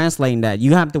you translating that?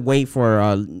 You have to wait for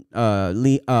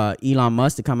Elon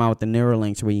Musk to come out with the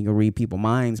Neuralinks where you can read people's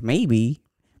minds, maybe.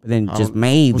 But then just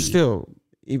maybe. Well, still,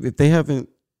 if they haven't,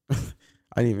 I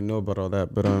didn't even know about all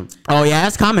that. But oh yeah,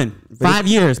 that's coming. 5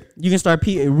 years, you can start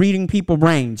reading people's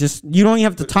brain. Just you don't even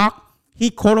have to talk. He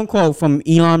quote unquote from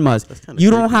Elon Musk.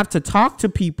 You don't have to talk to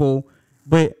people,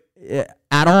 but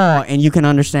at all, and you can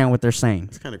understand what they're saying.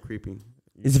 It's kind of creepy.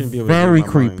 It's very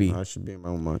creepy. I should be in my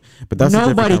own mind. But that's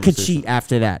nobody could cheat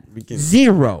after that.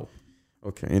 Zero.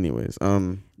 Okay. Anyways,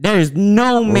 there is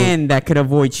no man that could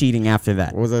avoid cheating after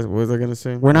that. What was I gonna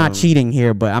say? We're not cheating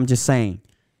here, but I'm just saying.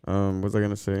 What was I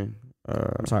gonna say?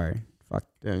 I'm sorry. Fuck.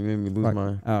 Yeah, you made me lose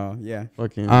my. Oh yeah.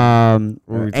 Fucking.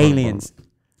 Aliens.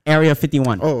 Area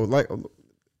 51. Oh, like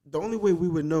the only way we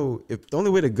would know, the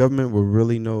only way the government would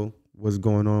really know what's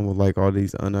going on with like all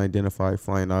these unidentified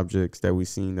flying objects that we've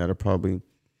seen that are probably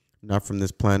not from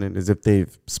this planet, is if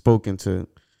they've spoken to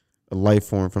a life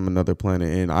form from another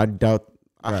planet, and I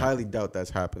highly doubt that's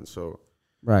happened. So,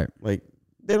 right, like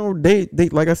they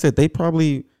like I said, they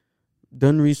probably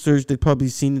done research. They probably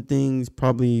seen the things.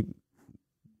 Probably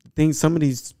things. Some of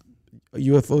these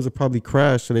UFOs are probably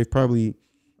crashed, so they've probably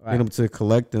been able to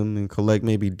collect them and collect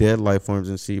maybe dead life forms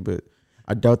and see. But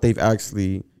I doubt they've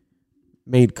actually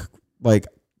made like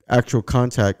actual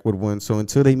contact with one. So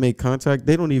until they make contact,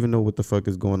 they don't even know what the fuck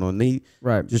is going on. They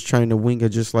just trying to wing it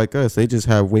just like us. They just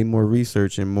have way more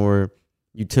research and more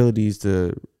utilities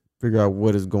to figure out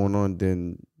what is going on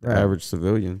than the average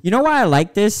civilian. You know why I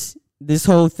like this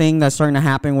whole thing that's starting to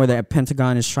happen where the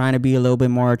Pentagon is trying to be a little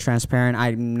bit more transparent?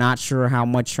 I'm not sure how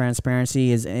much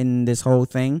transparency is in this whole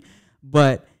thing,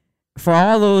 but for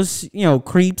all those,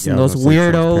 creeps and those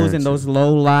weirdos and those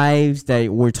low lives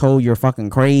that were told you're fucking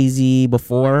crazy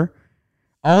before,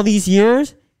 all these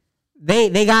years,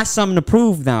 they got something to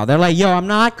prove now. They're like, yo, I'm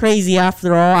not crazy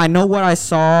after all. I know what I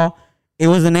saw. it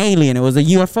was an alien, it was a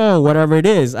UFO, whatever it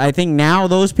is. I think now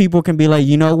those people can be like,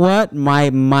 you know what?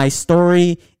 My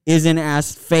story isn't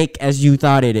as fake as you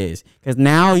thought it is. Because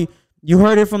now you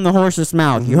heard it from the horse's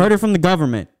mouth. You heard it from the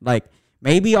government. Like,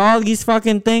 maybe all these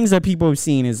fucking things that people have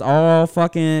seen is all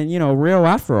fucking, real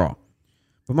after all.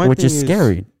 But which is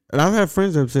scary. And I've had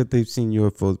friends that have said they've seen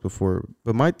UFOs before.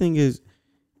 But my thing is,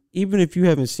 even if you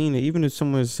haven't seen it, even if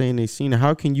someone is saying they've seen it,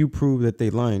 how can you prove that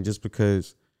they lying just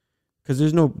because? Because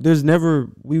we don't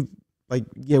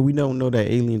know that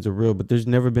aliens are real, but there's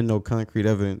never been no concrete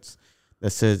evidence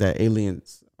that says that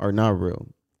aliens are not real.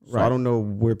 So right. I don't know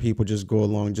where people just go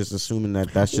along just assuming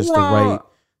that that's just the right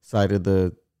side of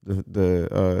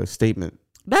the statement.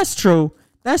 That's true.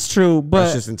 But that's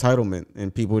just entitlement,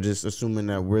 and people just assuming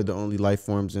that we're the only life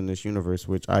forms in this universe,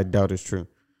 which I doubt is true.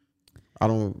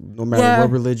 No matter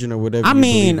what religion or whatever. I'm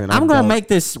gonna make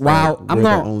this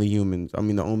the only humans. I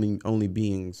mean, the only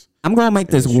beings. I'm gonna make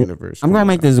this universe. I'm gonna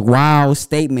make this wild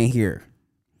statement here,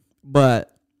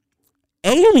 but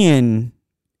alien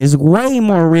is way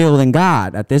more real than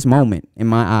God at this moment in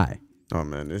my eye. Oh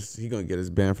man, he gonna get his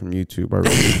ban from YouTube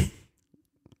already.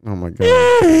 Oh my god!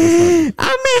 I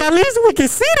mean, at least we can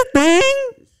see the thing.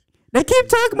 They keep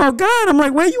talking about God. I'm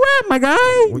like, where you at, my guy?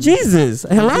 Jesus.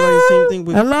 Hello?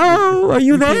 Hello? Are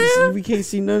you there? We can't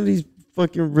see none of these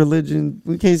fucking religions.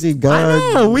 We can't see God.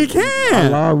 I know, we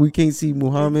can. Allah. We can't see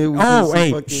Muhammad. We can't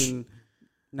see fucking...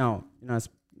 No.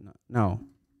 No.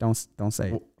 Don't say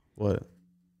it. What?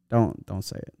 Don't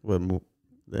say it. What?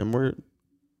 The M word?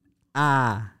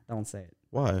 Don't say it.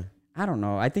 Why? I don't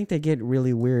know. I think they get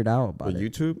really weird out about it.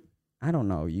 YouTube? I don't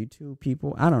know. YouTube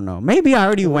people. I don't know. Maybe I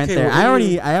already went there. I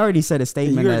already said a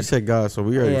statement. You already said God, so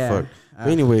we already fucked. But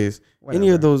anyways, whatever.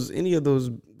 any of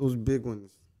those big ones,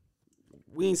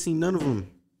 we ain't seen none of them.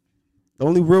 The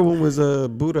only real one was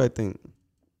Buddha, I think.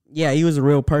 Yeah, he was a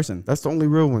real person. That's the only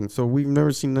real one. So we've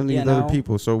never seen none of these other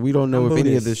people. So we don't know if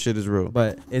any of this shit is real.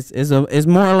 But it's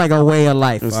more like a way of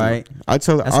life, all right? That's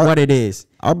what it is.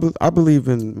 I believe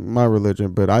in my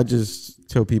religion, but I just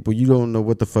tell people you don't know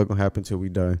what the fuck gonna happen until we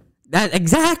die. That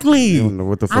exactly. You don't know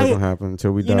what the fuck will happen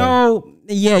until we die.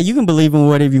 You can believe in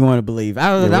whatever you want to believe.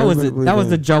 That was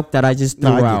the joke that I just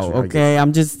threw out. Okay,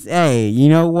 I'm just you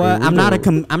know what? I'm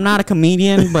not a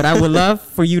comedian, but I would love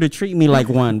for you to treat me like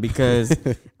one because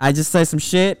I just say some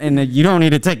shit and you don't need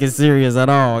to take it serious at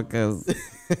all because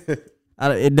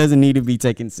it doesn't need to be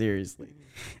taken seriously.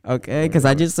 Okay, because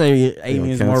I just say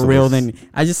aliens more real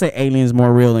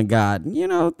than God.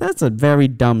 That's a very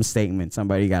dumb statement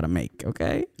somebody got to make.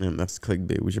 Okay, and that's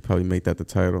clickbait. We should probably make that the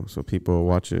title so people will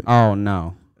watch it. Oh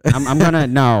no, I'm gonna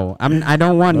no. I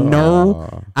don't want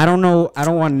I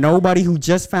don't want nobody who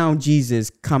just found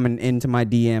Jesus coming into my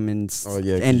DM and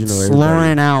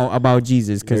slurring out about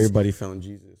Jesus because everybody found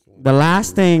Jesus. The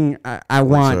last thing I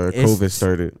want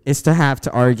COVID is to have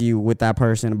to argue with that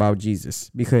person about Jesus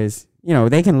because.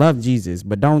 They can love Jesus,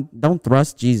 but don't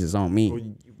thrust Jesus on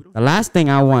me. The last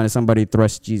thing I want is somebody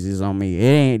thrust Jesus on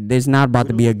me. It's not about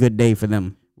to be a good day for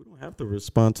them. We don't have to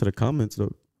respond to the comments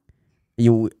though.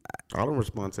 I don't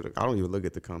respond to I don't even look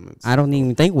at the comments. I don't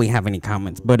even think we have any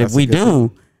comments, but if we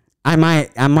do, I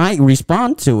might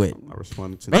respond to it. I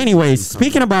responded to. Anyways,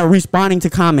 speaking about responding to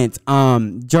comments,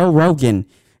 Joe Rogan.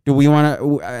 Do we want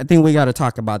to? I think we got to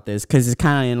talk about this because it's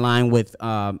kind of in line with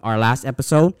our last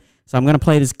episode. So I'm going to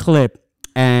play this clip,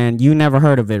 and you never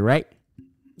heard of it, right?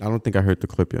 I don't think I heard the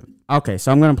clip yet. Okay,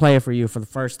 so I'm going to play it for you for the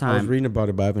first time. I was reading about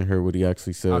it, but I haven't heard what he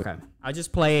actually said. Okay. I'll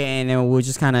just play it, and then we'll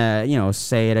just kind of,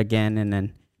 say it again, and then...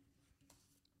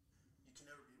 You can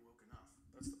never be woke enough.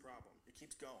 That's the problem. It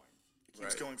keeps going. It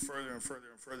keeps going further and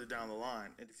further and further down the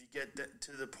line. And if you get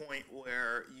to the point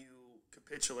where you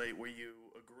capitulate, where you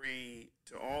agree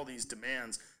to all these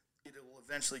demands, it will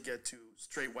eventually get to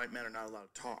straight white men are not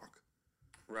allowed to talk.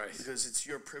 Right. Because it's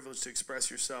your privilege to express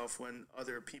yourself when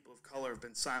other people of color have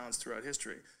been silenced throughout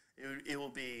history. It will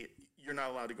be, you're not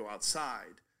allowed to go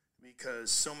outside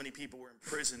because so many people were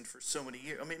imprisoned for so many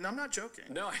years. I mean, I'm not joking.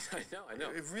 No, I know.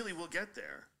 It really will get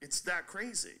there. It's that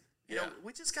crazy. You know,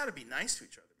 we just got to be nice to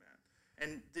each other,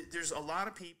 man. And there's a lot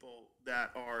of people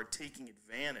that are taking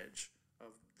advantage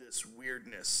of this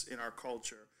weirdness in our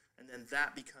culture, and then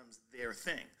that becomes their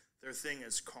thing. Their thing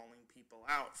is calling people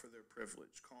out for their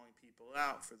privilege, calling people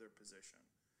out for their position.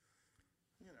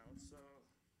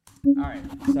 All right,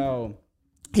 so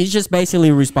he's just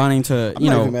basically responding to, I'm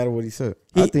not even mad at what he said.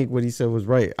 I think what he said was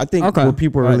right. I think what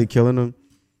people are really killing him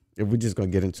if we're just gonna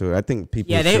get into it, I think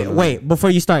people. Yeah, wait before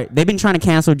you start. They've been trying to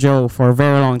cancel Joe for a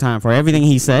very long time for everything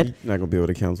he said. You're not gonna be able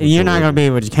to cancel. You're not gonna be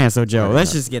able to cancel Joe.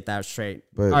 Let's just get that straight.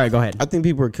 But all right, go ahead. I think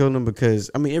people are killing him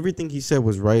because everything he said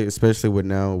was right, especially with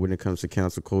now when it comes to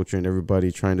cancel culture and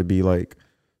everybody trying to be like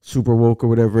super woke or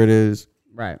whatever it is.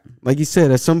 Right. Like you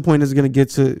said, at some point it's gonna get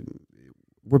to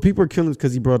where people are killing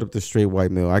because he brought up the straight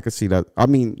white male. I could see that.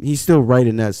 He's still right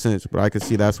in that sense, but I could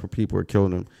see that's where people are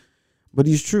killing him. But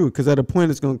he's true because at a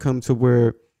point it's gonna come to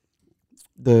where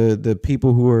the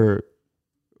people who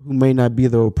may not be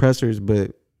the oppressors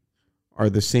but are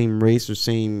the same race or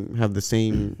have the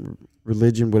same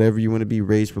religion, whatever you want to be,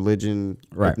 race, religion,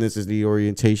 ethnicity,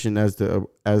 orientation as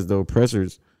the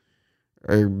oppressors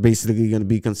are basically going to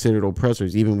be considered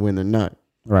oppressors even when they're not.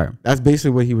 Right. That's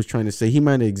basically what he was trying to say. He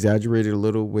might have exaggerated a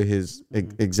little with his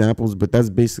examples, but that's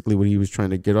basically what he was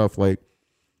trying to get off. Like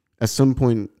at some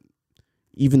point,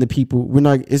 even the people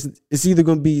it's either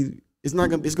going to be it's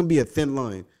going to be a thin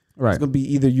line. Right. It's going to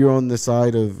be either you're on the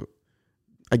side of,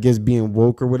 I guess, being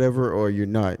woke or whatever, or you're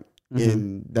not.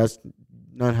 And that's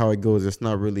not how it goes. It's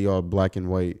not really all black and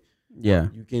white. Yeah.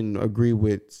 You can agree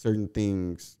with certain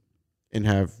things and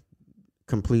have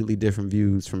completely different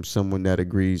views from someone that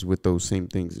agrees with those same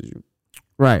things as you.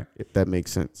 Right. If that makes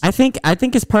sense. I think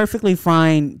it's perfectly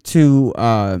fine to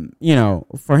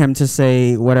for him to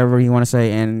say whatever he want to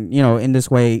say, and in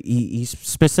this way he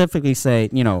specifically say,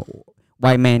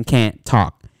 white man can't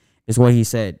talk is what he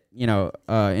said,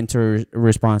 into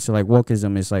response to like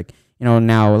wokeism is like,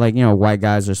 now like, white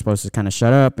guys are supposed to kind of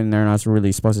shut up and they're not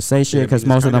really supposed to say shit because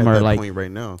most of them are like point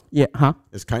right now. Yeah, huh?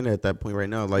 It's kind of at that point right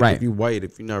now. Like if you're white,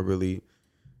 if you're not really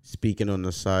speaking on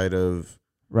the side of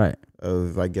I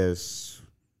guess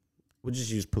we'll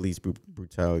just use police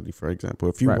brutality for example.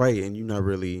 If you're white and you're not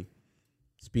really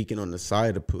speaking on the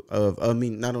side of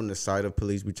not on the side of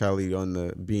police brutality, on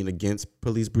the being against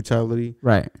police brutality,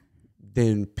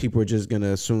 then people are just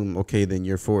gonna assume, okay, then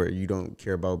you're for it. You don't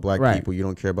care about black people, you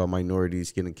don't care about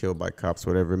minorities getting killed by cops,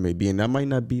 whatever it may be, and that might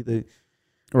not be the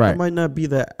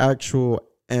actual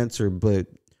answer, but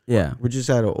we're just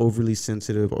at an overly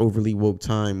sensitive, overly woke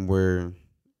time where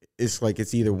it's like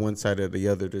it's either one side or the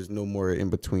other. There's no more in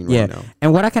between right now.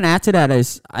 And what I can add to that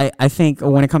is I think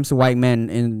when it comes to white men,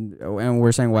 and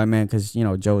we're saying white men because,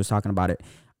 Joe was talking about it.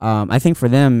 I think for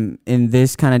them in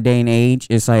this kind of day and age,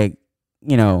 it's like,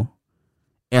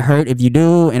 it hurt if you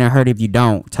do and it hurt if you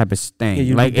don't type of thing.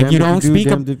 Yeah, like if you don't speak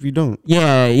up, if you don't.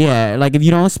 Yeah. Like if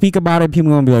you don't speak about it,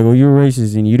 people are gonna be like, well, you're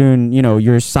racist and you didn't,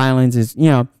 your silence is,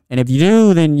 and if you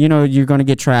do, then, you're going to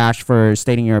get trashed for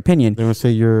stating your opinion. They're going to say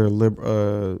you're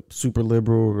super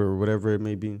liberal or whatever it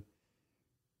may be.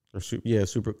 Or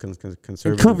super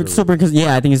conservative.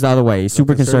 Yeah, I think it's the other way.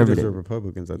 Super conservative. Or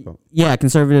Republicans, I thought. Yeah,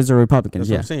 conservatives or Republicans.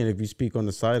 That's what I'm saying. If you speak on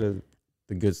the side of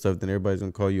the good stuff, then everybody's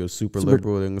going to call you a super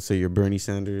liberal. They're going to say you're Bernie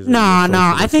Sanders. No.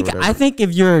 I think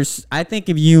if you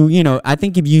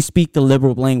speak the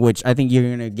liberal language, I think you're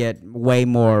going to get way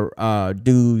more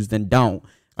dues than don't.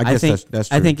 I think that's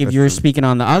true. I think if you're speaking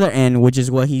on the other end, which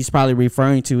is what he's probably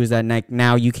referring to, is that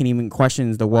now you can even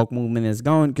question the woke movement is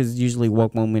going, because usually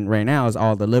woke movement right now is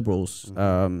all the liberals,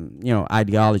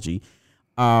 ideology.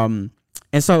 And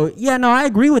so, I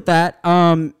agree with that.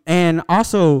 And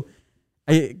also,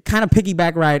 I kind of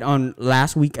piggyback right on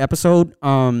last week's episode.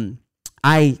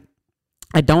 I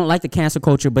don't like the cancel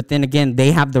culture, but then again,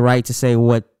 they have the right to say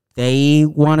what they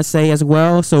want to say as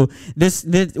well. So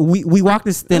we walk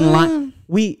this thin line.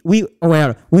 We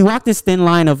walk this thin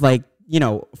line of like,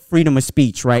 freedom of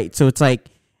speech, right? So it's like,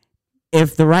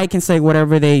 if the right can say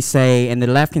whatever they say and the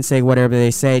left can say whatever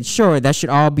they said, sure, that should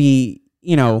all be,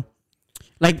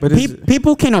 like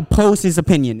people can oppose his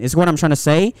opinion is what I'm trying to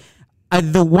say.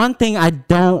 The one thing I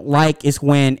don't like is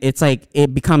when it's like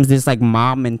it becomes this like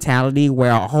mob mentality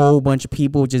where a whole bunch of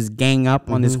people just gang up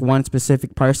on this one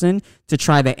specific person to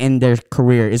try to end their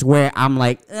career, is where I'm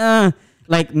like,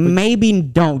 maybe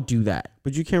don't do that.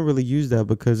 But you can't really use that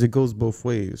because it goes both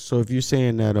ways. So if you're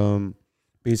saying that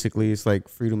basically it's like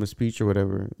freedom of speech or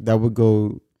whatever, that would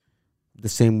go the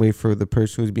same way for the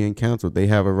person who's being canceled. They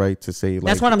have a right to say, like,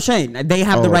 that's what I'm saying. They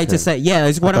have the right to say. Yeah,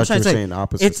 it's what I'm trying to say. Saying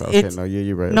opposite.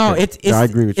 You're right. No, okay. I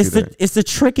agree with you there. It's the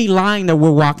tricky line that we're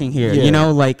walking here.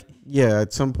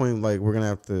 At some point, like we're gonna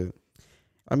have to.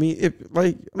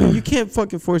 You can't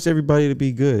fucking force everybody to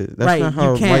be good. That's not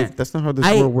how life. That's not how this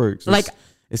world works.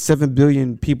 It's 7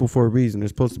 billion people for a reason.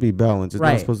 There's supposed to be balance. It's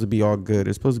not supposed to be all good.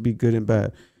 It's supposed to be good and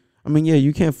bad.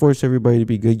 You can't force everybody to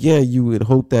be good. Yeah, you would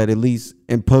hope that at least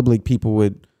in public people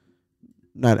would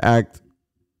not act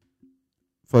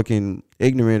fucking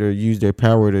ignorant or use their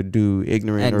power to do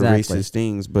ignorant or racist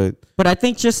things. But I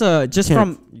think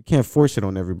you can't force it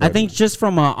on everybody. I think just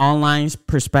from an online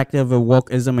perspective of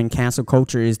wokeism and cancel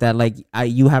culture is that like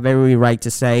you have every right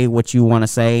to say what you want to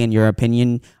say and your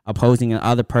opinion opposing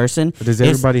another person. But does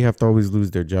everybody have to always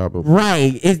lose their job?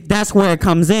 Right. That's where it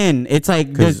comes in. It's like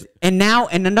and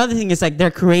another thing is like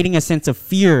they're creating a sense of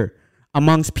fear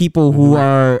amongst people who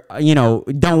are,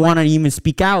 don't want to even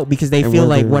speak out because they feel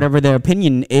like whatever their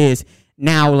opinion is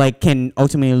now like can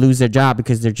ultimately lose their job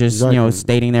because they're just,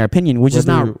 stating their opinion, which is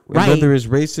not right. Whether it's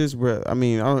racist,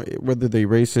 whether they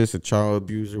racist, a child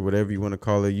abuse or whatever you want to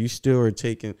call it, you still are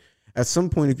taking, at some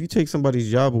point, if you take somebody's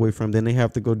job away from them, then they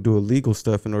have to go do illegal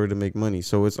stuff in order to make money.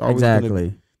 So it's always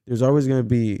there's always going to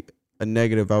be a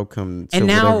negative outcome to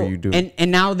whatever you do.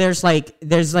 And now there's like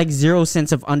zero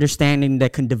sense of understanding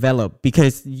that can develop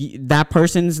because that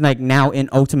person's like now in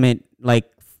ultimate like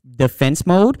defense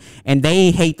mode and they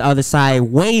hate the other side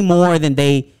way more than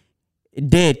they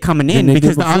did coming in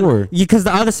because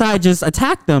the other side just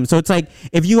attacked them. So it's like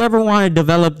if you ever want to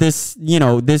develop this,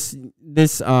 this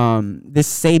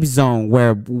safe zone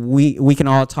where we can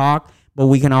all talk, but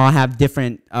we can all have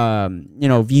different,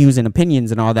 views and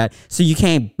opinions and all that. So you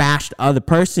can't bash the other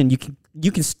person.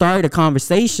 You can start a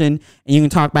conversation and you can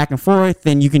talk back and forth.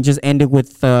 And you can just end it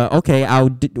with,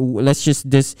 let's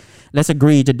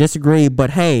agree to disagree.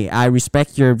 But hey, I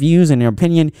respect your views and your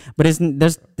opinion. But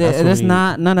there's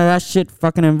not none of that shit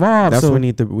fucking involved. That's what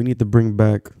we need to bring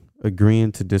back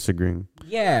agreeing to disagreeing.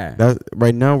 Yeah.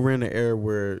 Right now we're in an era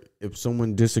where if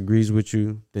someone disagrees with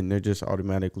you, then they're just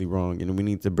automatically wrong, and we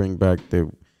need to bring back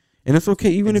and it's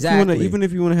okay even if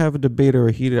you want to have a debate or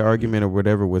a heated argument or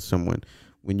whatever with someone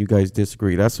when you guys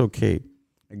disagree. That's okay.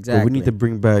 Exactly. But we need to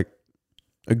bring back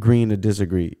agreeing to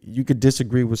disagree. You could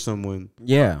disagree with someone.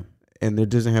 Yeah. And there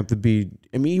doesn't have to be.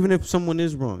 I mean, even if someone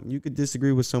is wrong, you could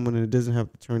disagree with someone, and it doesn't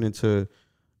have to turn into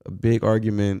a big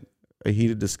argument, a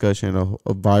heated discussion,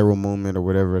 a viral moment, or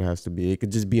whatever it has to be. It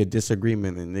could just be a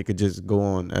disagreement, and it could just go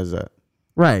on as that.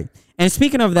 Right. And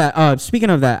speaking of that,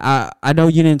 I know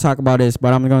you didn't talk about this,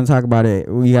 but I'm going to talk about it.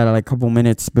 We got like a couple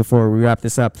minutes before we wrap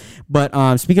this up.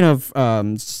 But speaking of,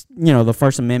 the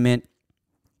First Amendment,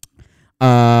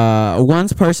 one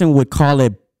person would call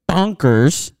it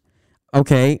bonkers.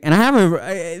 Okay. And I have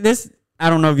I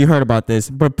don't know if you heard about this,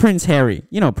 but Prince Harry,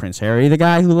 Prince Harry, the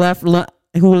guy who left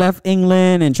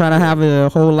England and tried to have a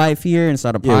whole life here and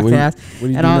start a podcast. What do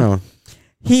you do now?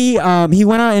 He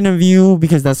went on an interview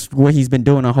because that's what he's been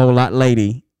doing a whole lot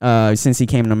lately. Since he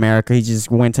came to America, he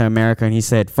just went to America and he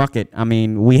said, "Fuck it. I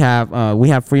mean, we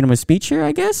have freedom of speech here,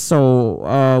 I guess.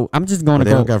 So I'm just going to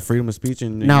go." They don't got freedom of speech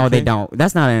in No, UK? they don't.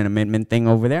 That's not an amendment thing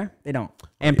over there. They don't.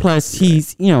 And plus,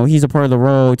 he's a part of the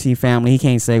royalty family. He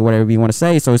can't say whatever he want to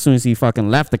say. So as soon as he fucking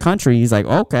left the country, he's like,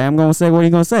 okay, I'm going to say what he's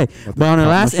going to say. But on the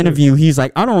last interview, he's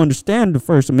like, I don't understand the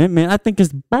First Amendment. I think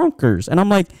it's bonkers. And I'm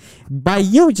like, by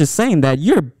you just saying that,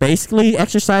 you're basically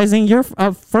exercising your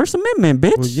First Amendment,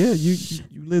 bitch. Well, yeah, you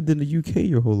lived in the UK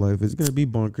your whole life. It's going to be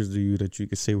bonkers to you that you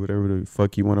can say whatever the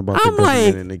fuck you want about the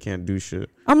government and they can't do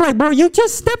shit. I'm like, bro, you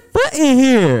just stepped foot in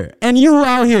here. And you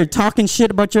out here talking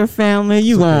shit about your family.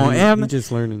 You going,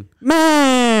 just learning,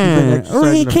 man.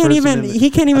 He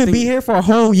can't even be here for a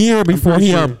whole year before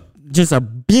he just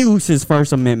abuse his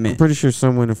First Amendment. I'm pretty sure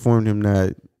someone informed him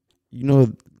that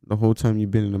the whole time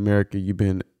you've been in America, you've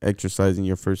been exercising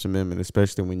your First Amendment,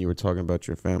 especially when you were talking about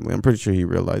your family. I'm pretty sure he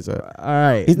realized that. All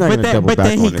right, he's not going to double back on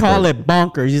it. But then he called it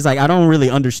bonkers. He's like, I don't really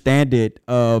understand it.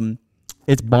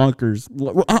 It's bonkers.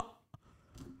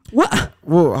 What?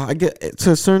 Well, I get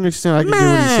to a certain extent. I can get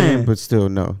what he's saying, but still,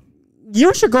 no.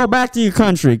 You should go back to your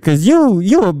country because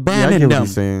you abandoned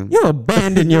them. You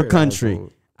abandoned your country.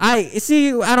 I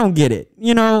don't get it.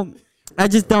 I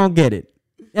just don't get it.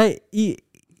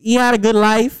 He had a good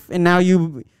life, and now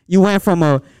you went from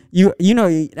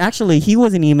actually he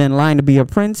wasn't even in line to be a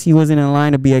prince. He wasn't in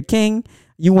line to be a king.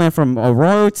 You went from a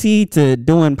royalty to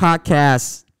doing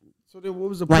podcasts. So then what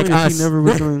was the point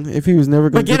if he was never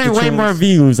going to get getting way more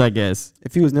views, I guess.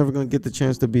 If he was never going to get the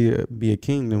chance to be a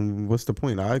king, then what's the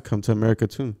point? I'd come to America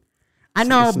too. I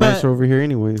know, it's but nicer over here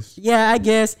anyways. Yeah, I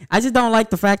guess. I just don't like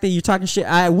the fact that you're talking shit.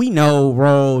 We know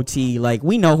royalty, like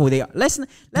we know who they are. Let's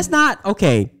not,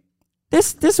 okay.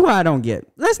 This is what I don't get.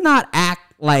 Let's not act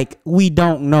like we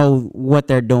don't know what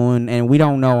they're doing and we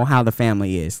don't know how the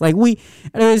family is. Like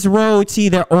it's royalty,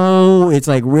 they're old, it's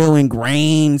like real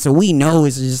ingrained, so we know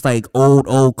it's just like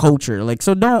old culture. Like,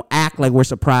 so don't act like we're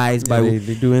surprised by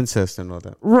they do incest and all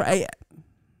that. Right.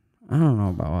 I don't know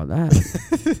about all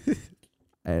that.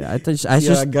 I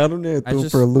got him there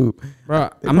for a loop. Bro,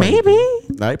 maybe.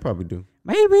 Nah, they probably do.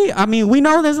 Maybe. I mean, we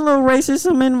know there's a little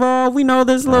racism involved. We know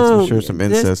there's I'm sure some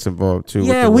incest involved too.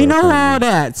 Yeah, we know all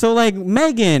that. So like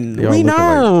Megan, we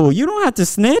know you don't have to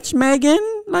snitch, Megan.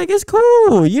 Like it's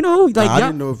cool, you know. Like I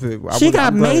didn't know if it.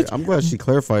 I'm glad she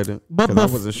clarified it because I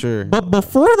wasn't sure. But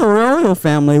before the royal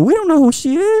family, we don't know who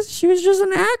she is. She was just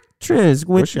an actress.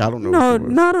 Which I don't know. No,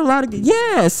 not a lot of.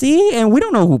 Yeah, see, and we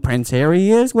don't know who Prince Harry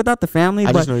is without the family.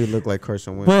 I just know he looked like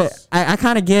Carson Wentz. But I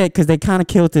kind of get it because they kind of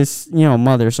killed his,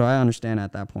 mother. So I understand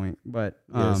at that point. But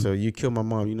yeah, so you kill my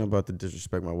mom. You're not about to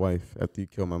disrespect my wife after you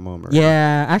kill my mom. Right?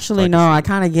 Yeah, actually, no, I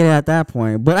kind of get it at that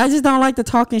point. But I just don't like the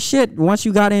talking shit. Once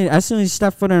you got in, as soon as you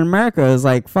step foot in America, it's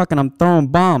like fucking. I'm throwing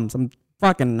bombs. I'm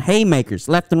fucking haymakers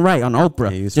left and right on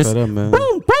Oprah. Yeah, just up, man.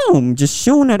 boom, boom, just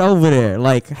shooting it over there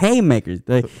like haymakers.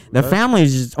 The family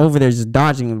is just over there, just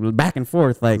dodging back and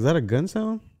forth. Like, is that a gun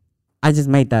sound? I just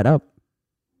made that up.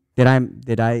 Did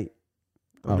I?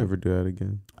 I'll never do that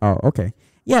again. Oh, okay.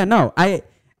 Yeah, no, I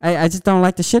just don't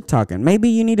like the shit talking. Maybe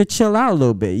you need to chill out a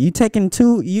little bit. You taking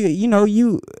too.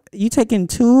 You taking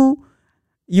too.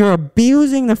 You're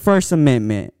abusing the First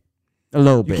Amendment. A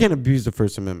little bit. You can't abuse the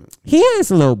First Amendment. He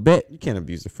is a little bit. You can't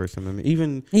abuse the First Amendment.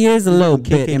 Even he is a little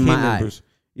bit KKK in my members,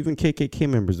 even KKK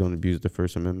members don't abuse the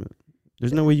First Amendment.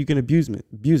 There's no way you can abuse it.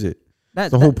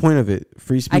 That's the whole point of it.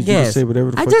 Free speech. You can say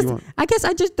whatever the fuck you want. I guess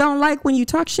I just don't like when you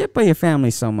talk shit about your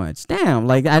family so much. Damn,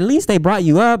 like at least they brought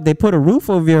you up. They put a roof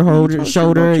over your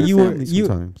shoulder. You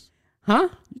sometimes. Huh?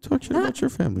 You talk shit about your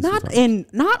family.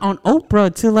 Not on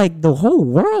Oprah to like the whole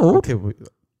world. Okay.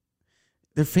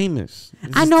 They're famous.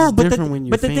 I know, but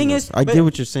the thing is, I get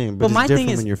what you're saying, but it's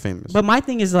different when you're famous. But my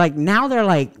thing is, like, now they're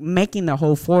like making their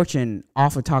whole fortune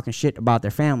off of talking shit about their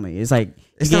family. It's like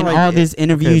you're getting all these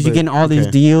interviews, you're getting all these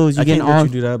deals, you're getting all. I can't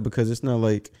let you do that because it's not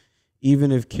like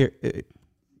even if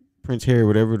Prince Harry,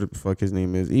 whatever the fuck his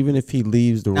name is, even if he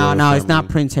leaves the royal family, it's not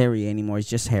Prince Harry anymore. It's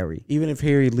just Harry. Even if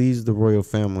Harry leaves the royal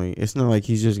family, it's not like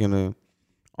he's just gonna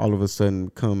all of a sudden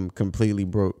become completely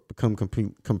broke.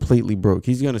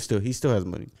 He's gonna he still has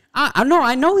money. I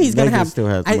know he's gonna have. Still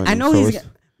has money.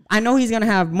 I know he's gonna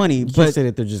have money. You can't say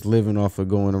that they're just living off of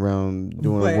going around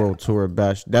doing a world tour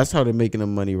bash. That's how they're making the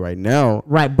money right now.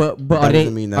 Right, but are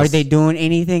they doing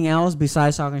anything else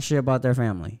besides talking shit about their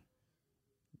family?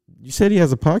 You said he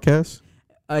has a podcast.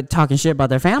 Talking shit about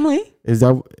their family.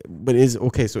 So is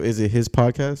it his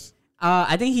podcast?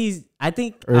 I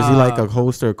think. Or is he like a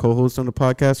host or a co-host on the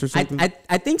podcast or something?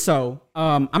 I think so.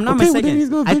 I'm not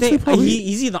mistaken. I think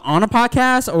he's either on a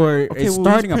podcast or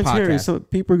starting a podcast. Harry, so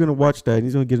people are gonna watch that and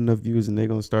he's gonna get enough views and they're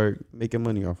gonna start making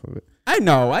money off of it. I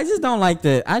know. I just don't like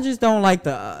the.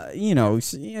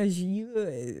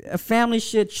 A family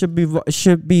shit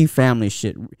should be family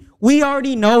shit. We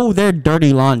already know their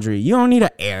dirty laundry. You don't need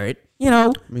to air it.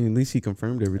 I mean, at least he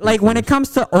confirmed everything. Like when it comes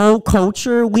to old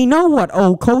culture, we know what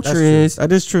old culture is.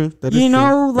 That is true.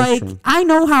 I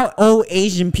know how old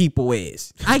Asian people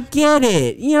is. I get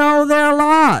it. They're a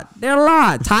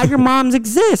lot. Tiger moms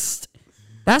exist.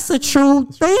 That's a true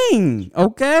thing.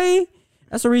 Okay.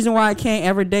 That's the reason why I can't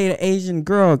ever date an Asian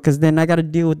girl, because then I got to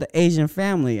deal with the Asian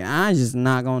family. I'm just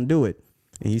not gonna do it.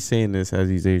 And he's saying this as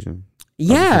he's Asian.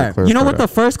 Yeah. You know what the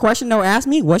first question they'll ask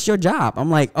me? What's your job?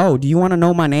 I'm like, oh, do you want to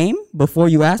know my name before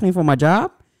you ask me for my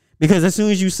job? Because as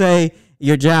soon as you say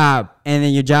your job and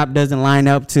then your job doesn't line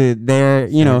up to their,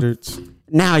 standards,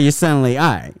 now you're suddenly,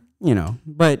 all right,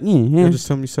 But yeah. Just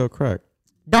tell me you sell crack.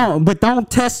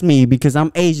 Don't test me because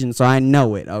I'm Asian, so I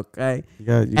know it, okay?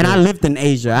 I lived in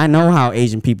Asia. I know how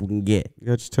Asian people can get.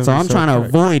 So I'm trying to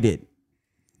avoid it.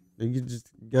 You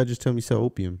gotta just tell me you sell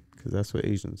opium because that's what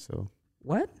Asians sell.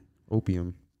 What?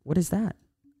 Opium. What is that?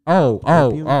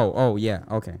 Oh, yeah.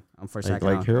 Okay. I'm for a second.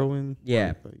 Like heroin?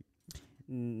 Yeah.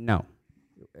 No.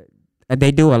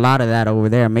 They do a lot of that over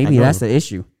there. Maybe that's the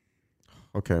issue.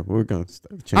 Okay, we're going to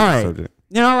change the subject.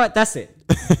 You know what? That's it.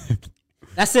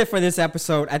 That's it for this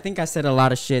episode. I think I said a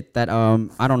lot of shit that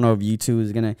I don't know if YouTube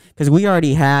is going to, because we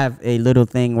already have a little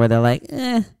thing where they're like,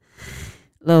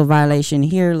 little violation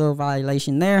here, little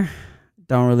violation there.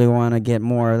 Don't really want to get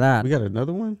more of that. We got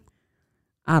another one?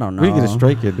 I don't know. We didn't get a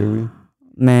strike yet, do we?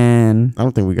 Man. I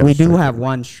don't think we got a strike. We do have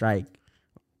one strike.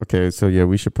 Okay, so yeah,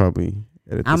 we should probably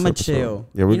edit this I'm going to chill.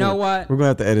 Yeah, what? We're going to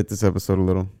have to edit this episode a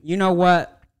little. You know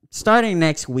what? Starting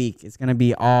next week, it's going to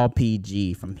be all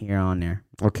PG from here on there.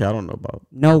 Okay, I don't know about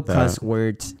no cuss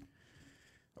words.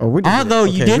 Oh, we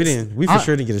for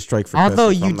sure didn't get a strike for although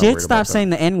cussing, so you did stop saying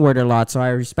the N-word a lot, so I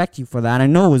respect you for that. I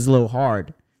know it was a little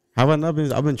hard. Have I not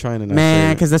been? I've been trying to not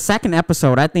man, because the second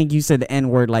episode, I think you said the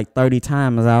N-word like 30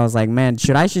 times. I was like, man,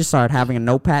 should I just start having a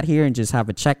notepad here and just have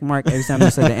a check mark every time you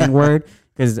say the N-word?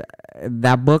 Because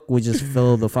that book would just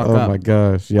fill the fuck up. Oh my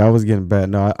gosh, yeah, I was getting bad.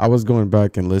 No, I was going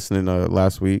back and listening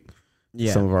last week.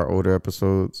 Yeah. Some of our older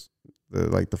episodes,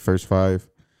 the first 5.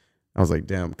 I was like,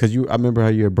 damn, because I remember how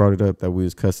you had brought it up that we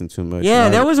was cussing too much. Yeah,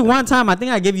 there was one time I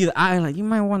think I gave you the eye, like, you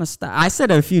might want to stop. I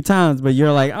said it a few times, but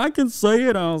you're like, I can say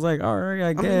it. I was like, all right,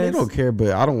 I guess. mean, they don't care,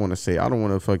 but I don't want to say. I don't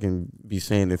want to fucking be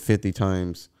saying it 50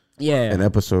 times. Yeah. An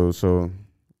episode. So,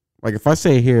 like, if I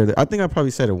say it here, I think I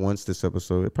probably said it once this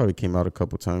episode. It probably came out a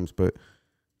couple times, but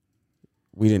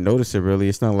we didn't notice it really.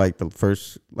 It's not like the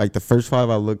first 5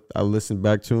 I listened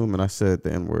back to them and I said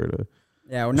the N word.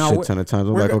 Yeah, a shit ton of times.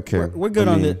 I'm like, okay, we're good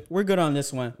on this. We're good on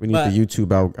this one. We need the YouTube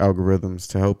algorithms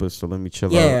to help us. So let me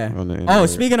chill out on the internet. Oh,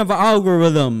 speaking of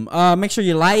algorithm, make sure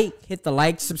you hit the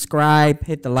like, subscribe,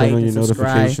 hit the like, turn on and your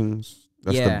subscribe. notifications.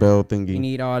 That's the bell thingy. We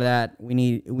need all that. We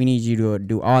need you to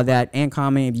do all that and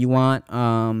comment if you want.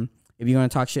 If you're gonna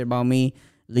talk shit about me,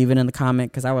 leave it in the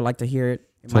comment because I would like to hear it.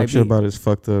 Talk shit about his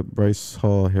fucked up Bryce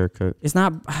Hall haircut. It's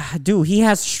not, dude. He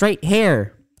has straight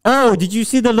hair. Oh, did you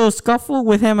see the little scuffle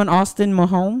with him and Austin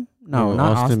Mahone? No,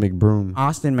 not Austin McBroom.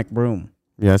 Austin McBroom.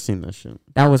 Yeah, I seen that shit.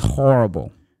 That was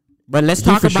horrible. But let's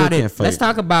talk about it. Let's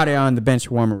talk about it on the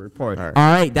Bench Warmer Report. All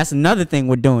right, that's another thing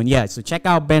we're doing. Yeah, so check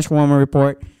out Bench Warmer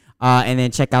Report, and then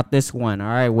check out this one. All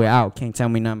right, we're out. Can't Tell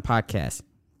Me Nothing podcast.